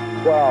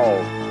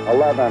 12,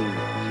 11,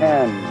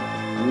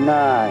 10,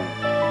 9.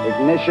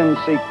 Ignition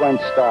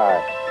sequence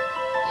start.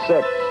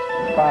 6,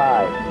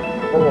 5,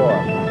 4,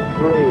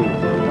 3,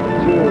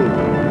 2,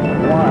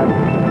 1,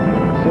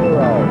 0.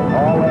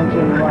 All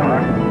engine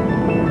running.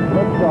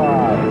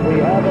 Liftoff. We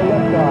have a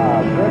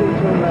liftoff.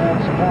 32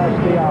 minutes past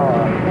the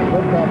hour.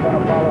 Liftoff on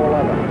Apollo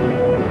 11.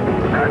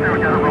 Roger, we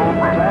got a roll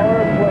program.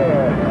 Tower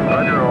clear.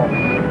 Roger, roll.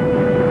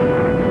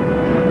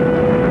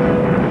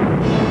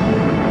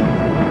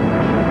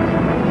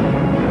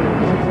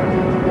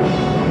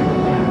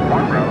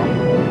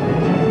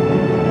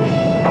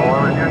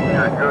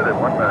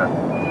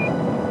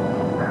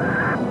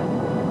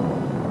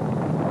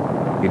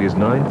 It is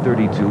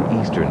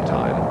 9:32 Eastern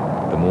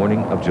Time, the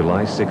morning of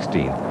July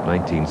 16,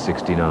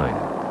 1969.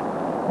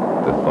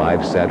 The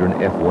 5 Saturn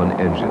F1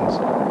 engines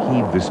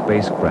heave the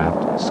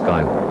spacecraft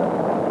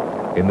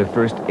skyward. In the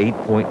first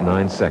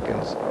 8.9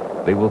 seconds,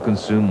 they will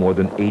consume more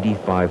than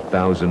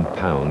 85,000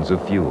 pounds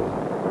of fuel.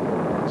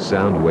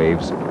 Sound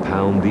waves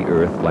pound the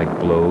Earth like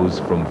blows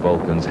from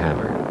Vulcan's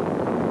hammer.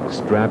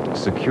 Strapped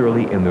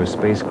securely in their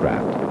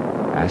spacecraft,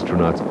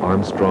 astronauts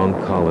Armstrong,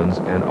 Collins,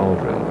 and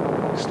Aldrin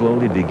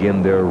slowly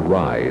begin their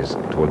rise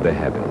toward the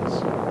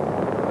heavens.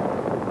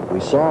 We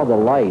saw the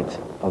light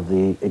of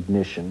the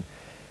ignition,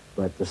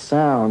 but the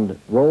sound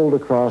rolled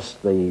across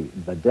the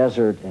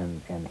desert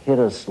and hit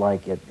us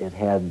like it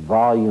had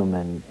volume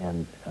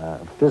and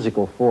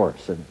physical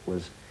force, and it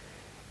was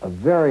a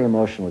very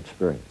emotional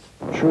experience.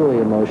 Truly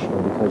emotional,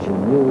 because you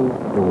knew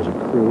there was a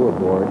crew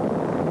aboard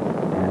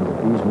and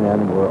that these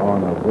men were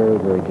on a very,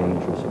 very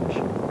dangerous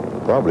mission.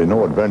 Probably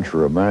no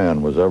adventure of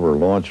man was ever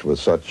launched with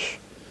such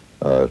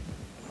a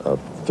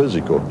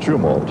physical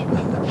tumult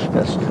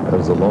as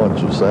the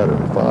launch of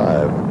Saturn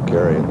V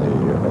carrying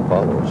the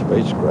Apollo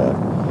spacecraft.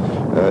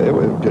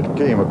 It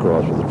came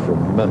across with a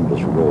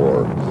tremendous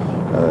roar.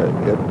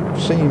 It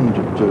seemed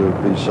to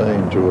be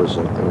saying to us,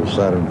 those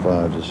Saturn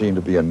V's, it seemed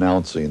to be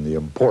announcing the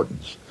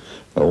importance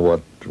of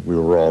what we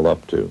were all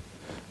up to,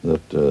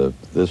 that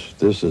this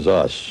is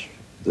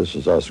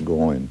us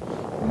going,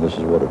 and this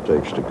is what it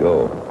takes to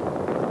go.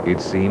 It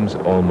seems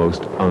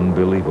almost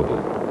unbelievable.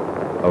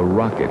 A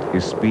rocket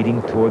is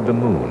speeding toward the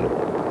moon,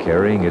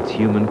 carrying its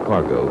human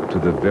cargo to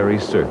the very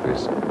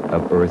surface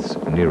of Earth's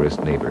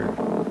nearest neighbor.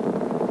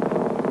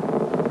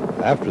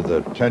 After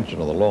the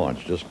tension of the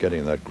launch, just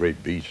getting that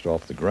great beast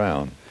off the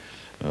ground,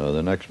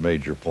 the next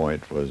major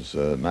point was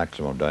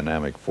maximum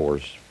dynamic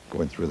force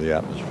going through the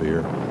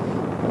atmosphere.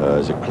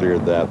 As it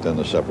cleared that, then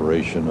the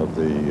separation of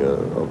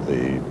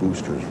the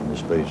boosters from the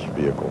space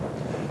vehicle.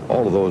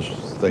 All of those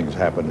things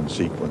happened in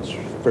sequence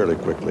fairly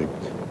quickly,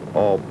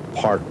 all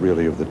part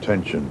really of the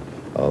tension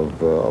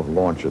of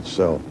launch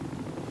itself.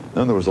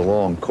 Then there was a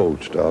long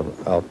coast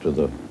out to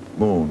the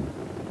moon.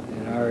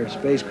 And our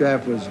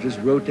spacecraft was just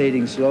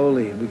rotating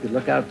slowly, and we could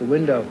look out the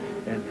window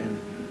and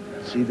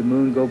see the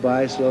moon go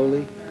by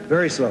slowly,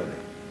 very slowly,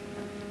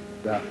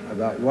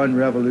 about 1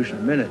 revolution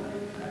a minute.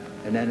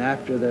 And then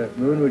after the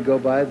moon would go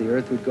by, the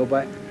Earth would go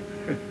by.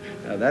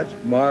 Now that's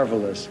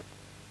marvelous.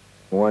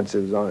 Once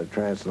it was on a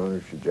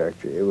translunar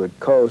trajectory, it would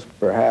coast,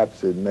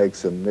 perhaps it'd make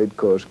some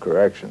mid-coast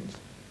corrections,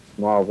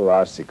 small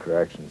velocity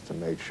corrections to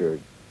make sure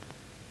it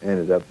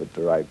ended up at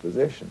the right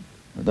position.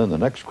 And then the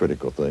next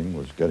critical thing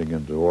was getting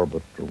into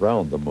orbit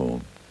around the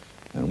moon.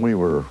 And we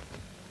were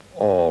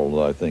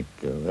all, I think,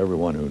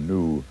 everyone who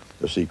knew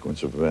the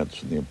sequence of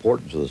events and the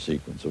importance of the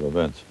sequence of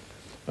events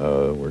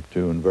were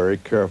tuned very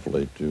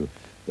carefully to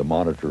the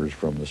monitors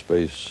from the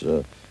space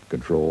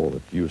control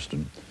at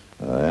Houston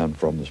and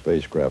from the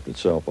spacecraft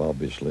itself,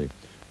 obviously,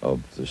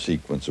 of the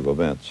sequence of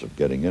events of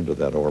getting into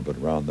that orbit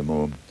around the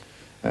moon.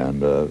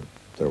 And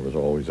there was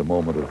always a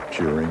moment of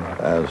cheering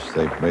as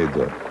they made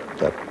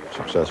that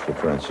successful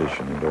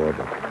transition into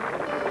orbit.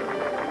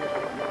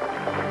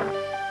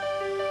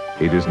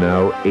 It is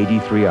now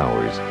 83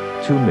 hours,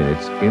 2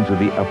 minutes into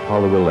the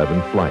Apollo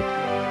 11 flight.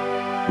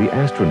 The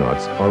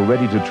astronauts are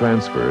ready to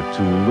transfer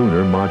to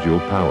lunar module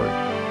power.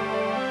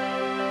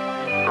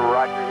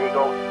 Roger,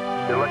 Eagle.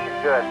 You're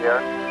looking good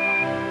here.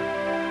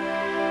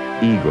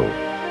 Eagle.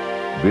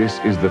 This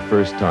is the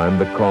first time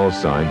the call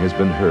sign has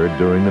been heard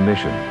during the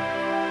mission.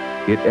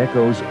 It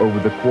echoes over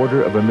the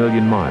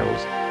 250,000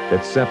 miles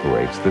that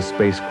separates the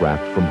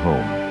spacecraft from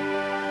home.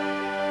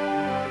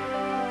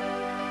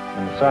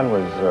 When the sun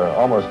was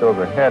almost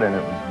overhead and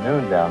it was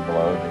noon down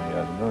below,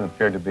 the moon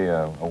appeared to be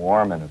a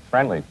warm and a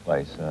friendly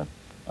place.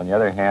 On the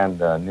other hand,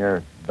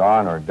 near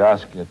dawn or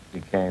dusk, it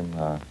became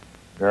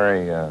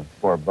very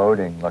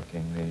foreboding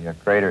looking. The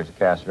craters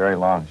cast very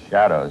long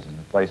shadows, and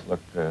the place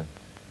looked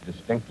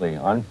distinctly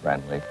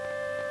unfriendly.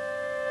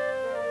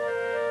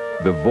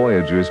 The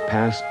Voyagers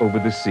pass over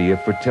the Sea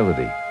of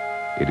Fertility.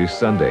 It is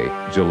Sunday,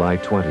 July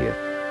 20th.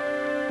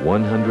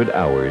 100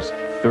 hours,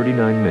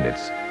 39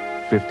 minutes,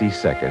 50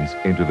 seconds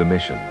into the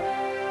mission.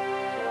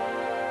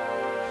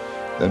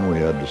 Then we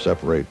had to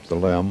separate the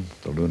LEM,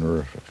 the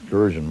Lunar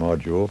Excursion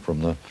Module,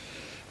 from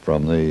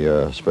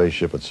the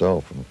spaceship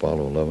itself, from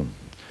Apollo 11.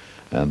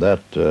 And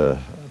that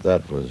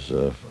was,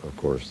 of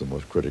course, the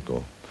most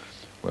critical,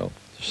 well,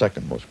 the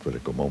second most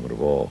critical moment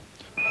of all.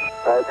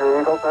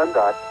 Roger, Eagle,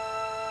 contact.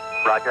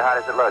 Roger, how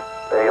does it look?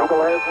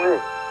 Eagle has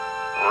wings.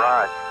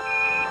 Roger.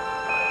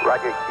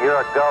 Roger, you're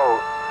a go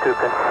to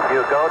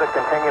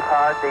continue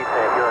power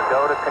descent. You're a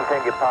go to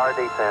continue power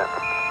descent.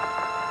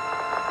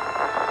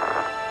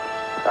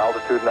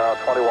 Altitude now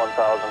 21,000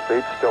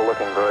 feet, still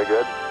looking very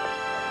good.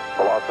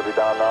 Velocity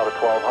down now to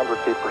 1,200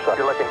 feet per second.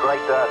 You're looking great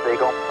to us,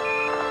 Eagle.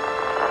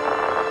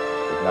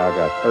 We've now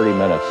got 30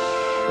 minutes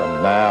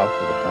from now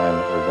to the time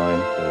that we're going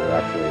to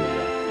actually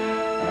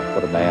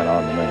put a man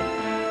on the moon.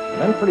 And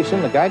then pretty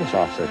soon the guidance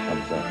officer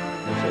comes in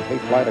and says, hey,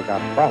 flight, I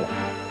got a problem.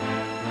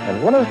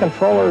 And one of the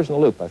controllers in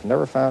the loop, I've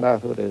never found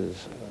out who it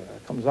is,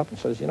 comes up and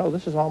says, you know,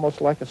 this is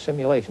almost like a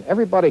simulation.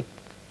 Everybody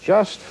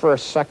just for a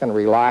second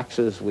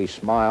relaxes, we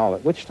smile,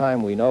 at which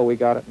time we know we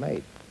got it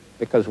made.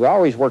 Because we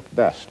always work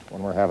best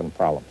when we're having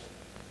problems.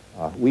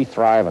 We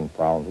thrive in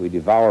problems, we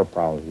devour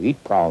problems, we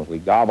eat problems, we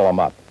gobble them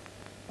up.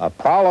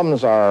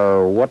 Problems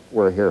are what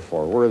we're here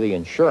for. We're the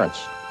insurance.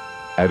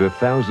 At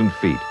 1,000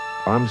 feet,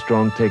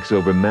 Armstrong takes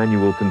over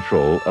manual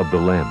control of the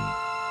LEM.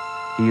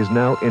 He is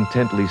now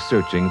intently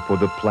searching for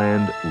the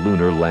planned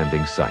lunar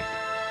landing site.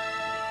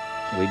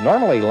 We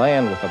normally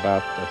land with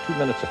about 2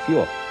 minutes of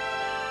fuel.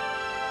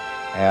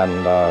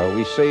 And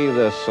we see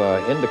this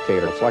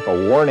indicator. It's like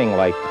a warning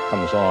light that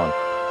comes on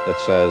that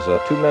says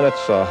 2 minutes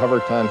hover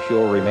time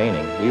fuel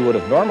remaining. We would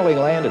have normally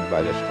landed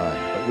by this time,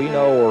 but we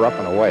know we're up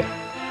and away.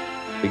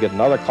 We get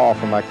another call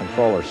from my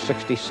controller,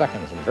 60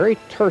 seconds, and a very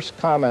terse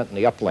comment in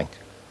the uplink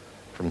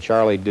from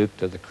Charlie Duke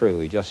to the crew.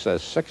 He just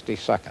says 60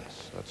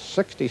 seconds. That's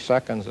 60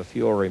 seconds of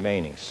fuel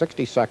remaining.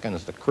 60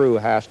 seconds the crew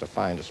has to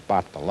find a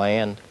spot to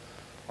land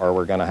or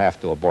we're going to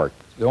have to abort.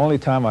 The only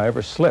time I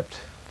ever slipped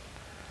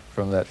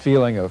from that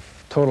feeling of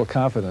total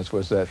confidence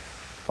was that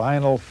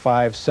final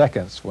 5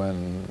 seconds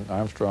when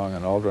Armstrong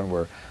and Aldrin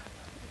were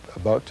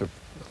about to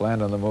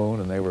land on the moon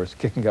and they were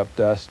kicking up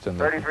dust and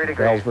the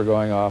bells were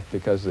going off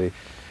because the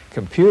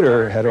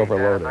computer had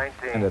overloaded.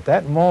 And at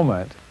that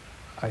moment,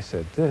 I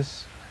said,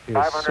 this is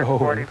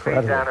so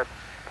incredible.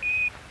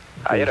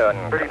 How you doing?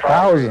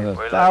 Thousands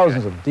and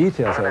thousands of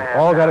details have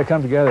all got to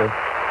come together.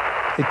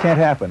 It can't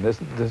happen. There's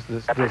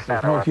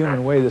no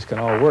human way this can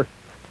all work.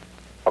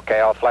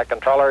 Okay, all flight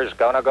controllers,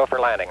 go for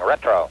landing.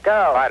 Retro.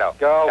 Go. FIDO.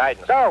 Go.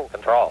 Guidance. Go.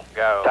 Control.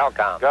 Go.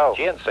 Telcom. Go.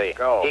 GNC.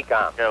 Go.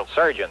 ECOM. Go.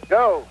 Surgeon.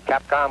 Go.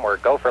 Capcom, we're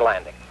go for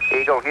landing.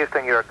 Eagle,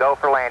 Houston, you're a go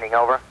for landing,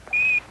 over.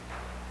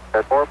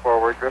 At 4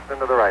 forward, drift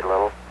into the right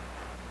level.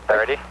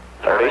 30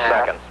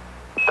 seconds.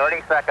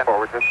 30 seconds.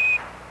 Forward, just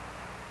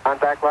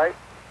contact light.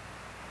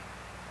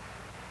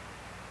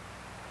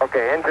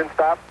 Okay, engine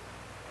stop.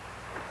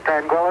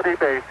 Tranquility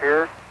Base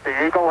here.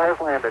 The Eagle has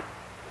landed.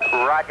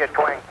 Roger,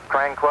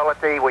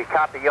 Tranquility. We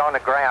copy you on the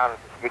ground.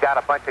 You got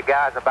a bunch of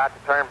guys about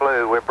to turn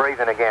blue. We're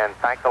breathing again.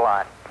 Thanks a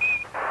lot.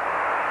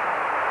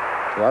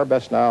 To our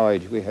best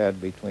knowledge, we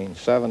had between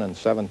 7 and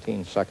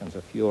 17 seconds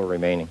of fuel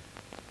remaining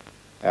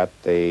at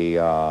the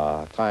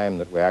time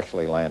that we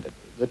actually landed.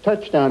 The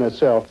touchdown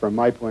itself, from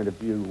my point of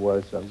view,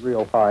 was a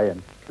real high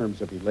in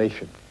terms of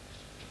elation.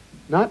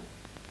 Not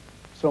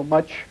so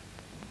much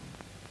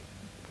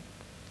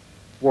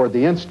for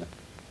the instant,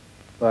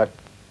 but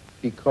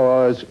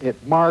because it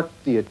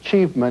marked the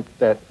achievement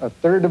that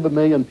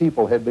 1/3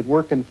 people had been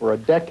working for a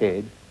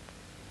decade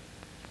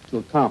to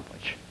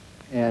accomplish.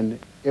 And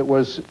it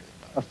was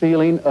a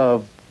feeling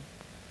of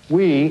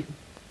we,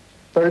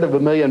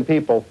 1/3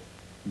 people,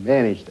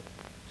 managed it.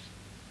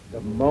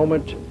 The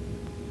moment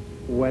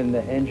when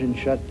the engine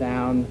shut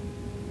down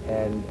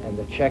and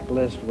the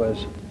checklist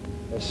was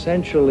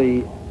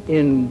essentially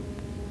in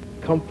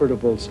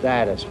comfortable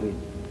status, we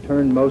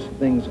turned most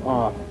things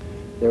off.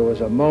 There was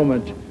a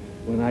moment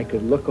when I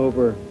could look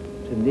over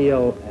to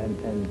Neil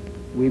and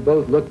we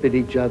both looked at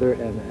each other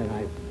and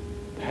I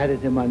patted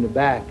him on the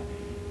back.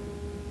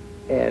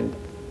 And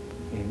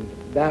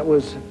that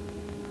was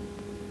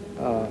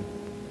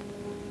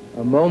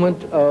a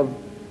moment of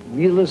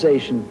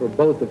realization for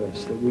both of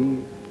us that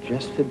we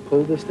just had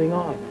pulled this thing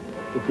off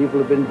that people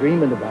have been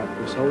dreaming about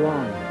for so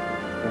long.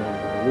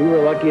 We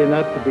were lucky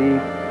enough to be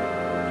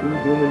 2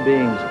 human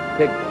beings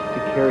picked to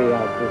carry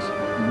out this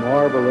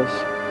marvelous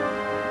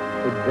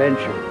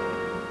adventure.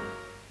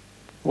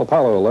 Well,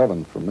 Apollo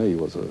 11 for me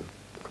was a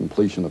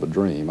completion of a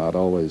dream. I'd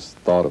always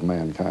thought of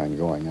mankind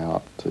going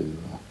out to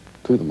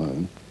the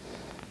moon,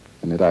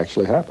 and it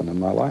actually happened in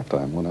my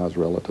lifetime when I was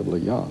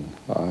relatively young.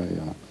 I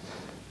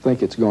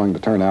think it's going to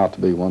turn out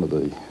to be one of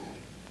the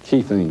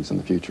key things in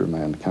the future of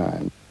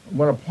mankind.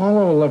 When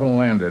Apollo 11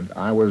 landed,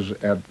 I was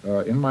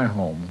in my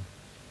home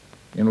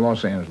in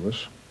Los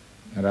Angeles,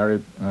 and I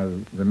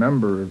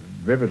remember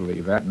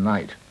vividly that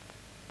night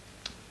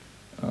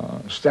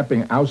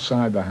stepping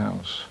outside the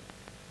house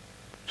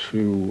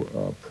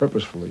to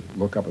purposefully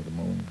look up at the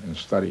moon and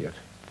study it,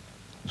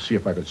 and see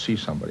if I could see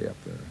somebody up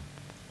there.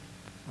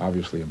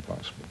 Obviously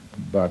impossible.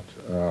 But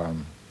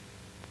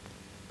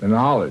the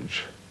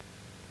knowledge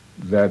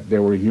that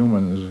there were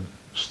humans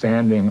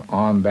standing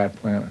on that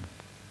planet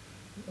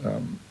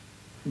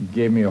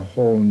gave me a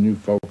whole new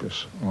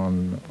focus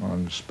on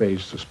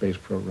space, the space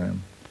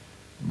program,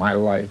 my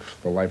life,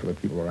 the life of the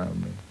people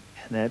around me.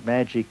 And that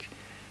magic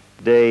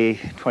day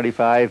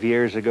 25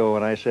 years ago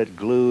when I sat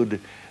glued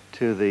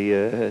to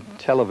the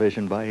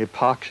television by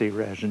epoxy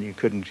resin, you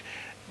couldn't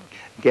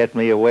get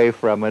me away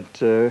from it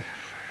for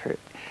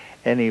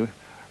any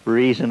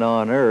reason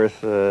on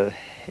earth.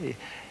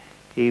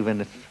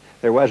 even if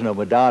there was no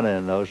Madonna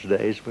in those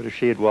days, but if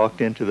she had walked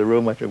into the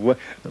room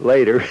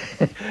later,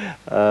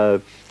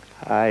 I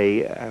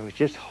was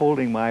just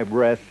holding my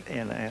breath,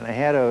 and I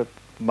had a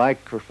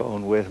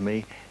microphone with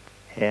me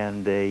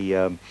and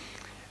an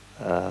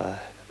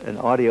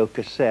audio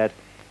cassette,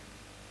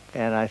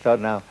 and I thought,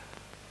 now,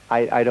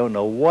 I don't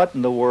know what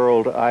in the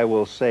world I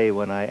will say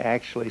when I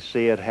actually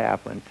see it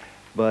happen,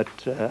 but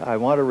I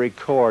want to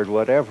record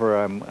whatever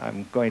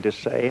I'm going to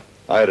say.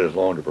 I had as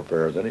long to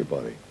prepare as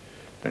anybody,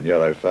 and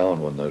yet I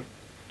found when the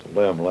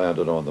LEM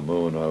landed on the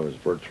moon, I was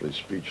virtually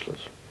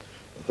speechless.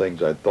 The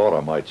things I thought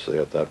I might say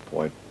at that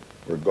point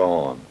were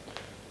gone.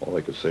 All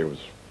I could say was,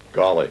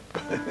 golly.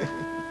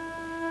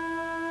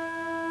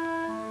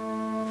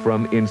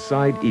 From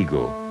inside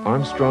Eagle,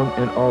 Armstrong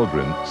and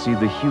Aldrin see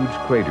the huge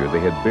crater they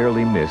had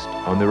barely missed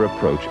on their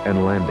approach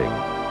and landing.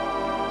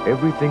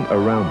 Everything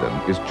around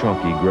them is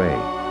chalky gray.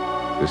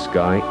 The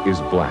sky is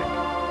black.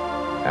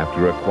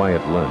 After a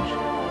quiet lunch,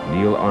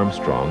 Neil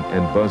Armstrong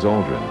and Buzz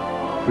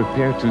Aldrin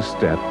prepare to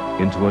step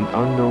into an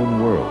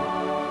unknown world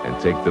and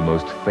take the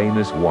most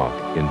famous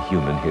walk in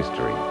human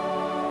history.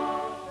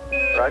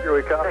 Roger,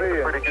 we copy. That's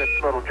a pretty good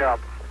little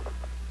jump.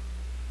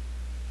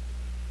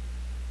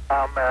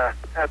 I'm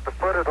at the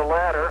foot of the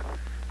ladder.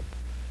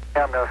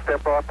 I'm going to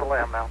step off the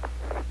LEM now.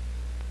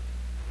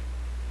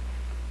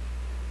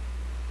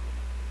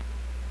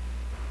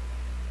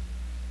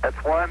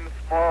 That's one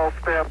small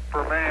step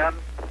for man,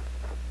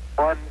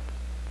 one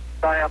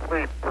giant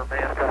leap for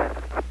mankind.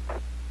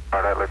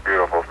 Oh, that looked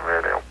beautiful from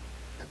here, Neil.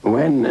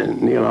 When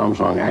Neil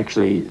Armstrong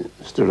actually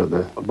stood at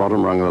the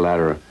bottom rung of the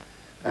ladder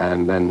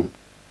and then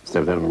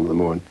stepped out onto the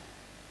moon,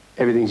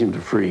 everything seemed to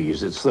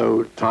freeze. It's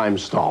though time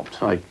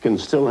stopped. I can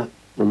still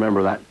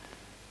remember that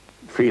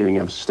feeling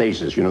of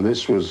stasis. You know,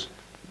 this was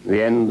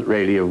the end,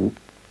 really, of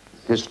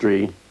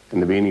history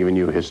and the beginning of a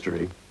new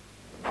history.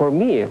 For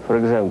me, for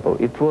example,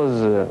 it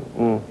was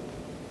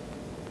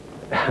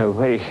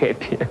very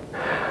happy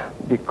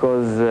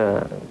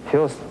because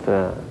first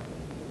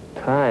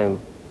time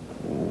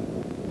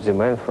the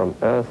man from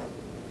Earth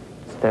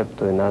stepped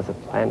to another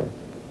planet.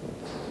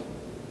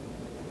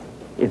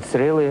 It's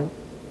really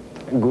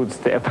a good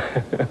step.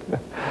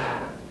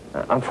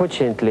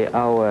 Unfortunately,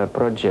 our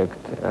project,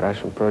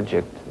 Russian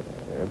project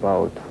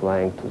about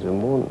flying to the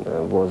moon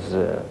was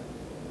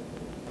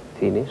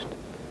finished.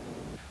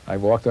 I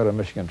walked out of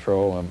mission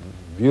control on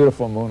a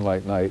beautiful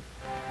moonlight night.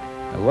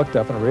 I looked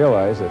up and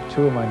realized that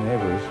two of my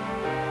neighbors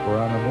were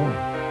on the moon.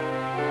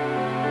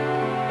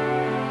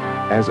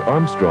 As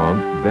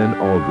Armstrong, then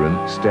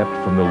Aldrin, stepped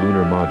from the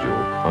lunar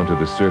module onto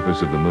the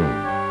surface of the moon,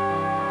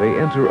 they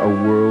enter a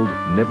world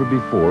never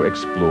before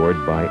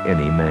explored by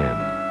any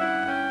man.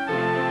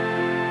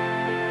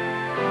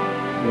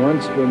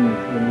 Once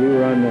when we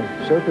were on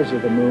the surface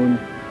of the moon,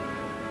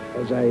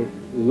 as I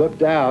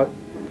looked out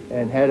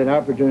and had an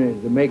opportunity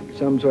to make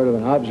some sort of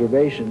an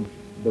observation,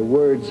 the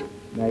words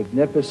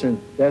magnificent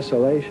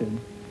desolation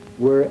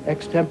were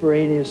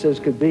extemporaneous as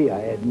could be. I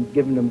hadn't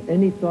given them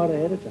any thought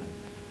ahead of time.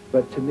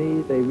 But to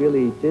me, they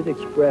really did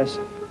express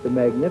the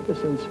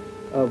magnificence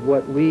of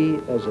what we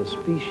as a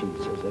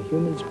species, as a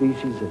human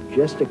species, have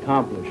just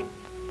accomplished.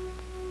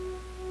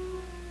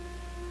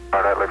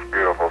 Oh, that looks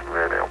beautiful from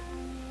here, Neil.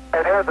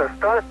 It has a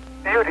stark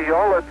beauty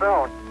all its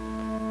own.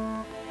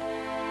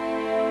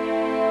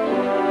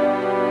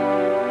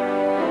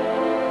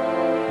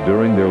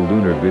 During their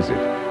lunar visit,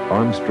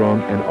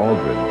 Armstrong and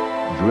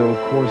Aldrin drill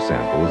core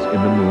samples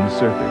in the moon's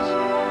surface,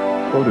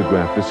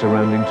 photograph the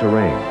surrounding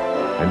terrain,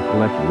 and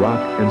collect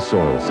rock and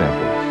soil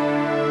samples.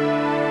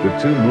 The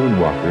two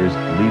moonwalkers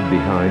leave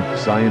behind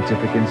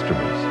scientific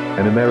instruments,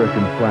 an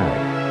American flag,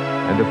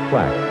 and a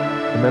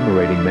plaque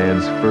commemorating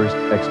man's first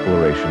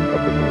exploration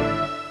of the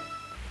moon.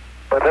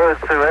 For those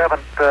who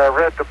haven't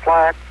read the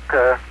plaque,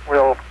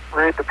 we'll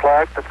read the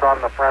plaque that's on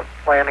the front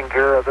landing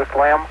gear of this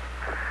LEM.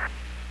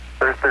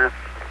 There's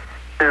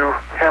two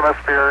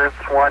hemispheres,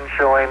 one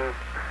showing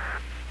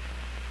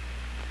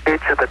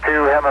each of the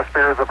two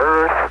hemispheres of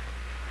Earth.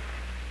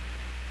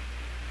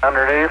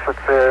 Underneath it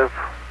says,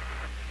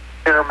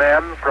 "Dear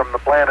men from the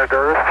planet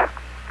Earth,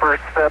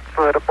 first set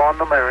foot upon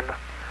the moon,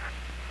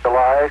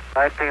 July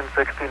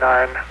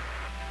 1969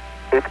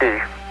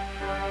 AD.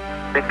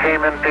 It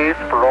came in peace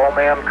for all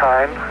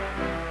mankind."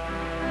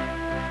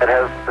 It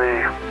has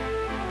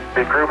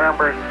the crew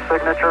members'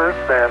 signatures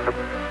and the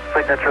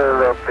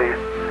signature of the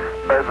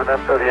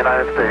President of the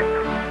United States.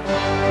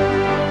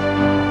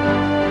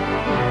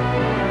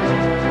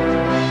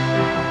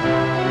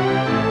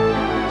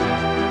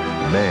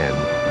 Man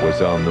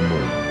was on the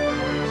moon.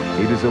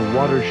 It is a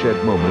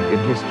watershed moment in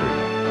history,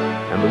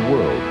 and the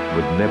world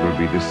would never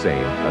be the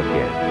same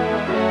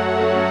again.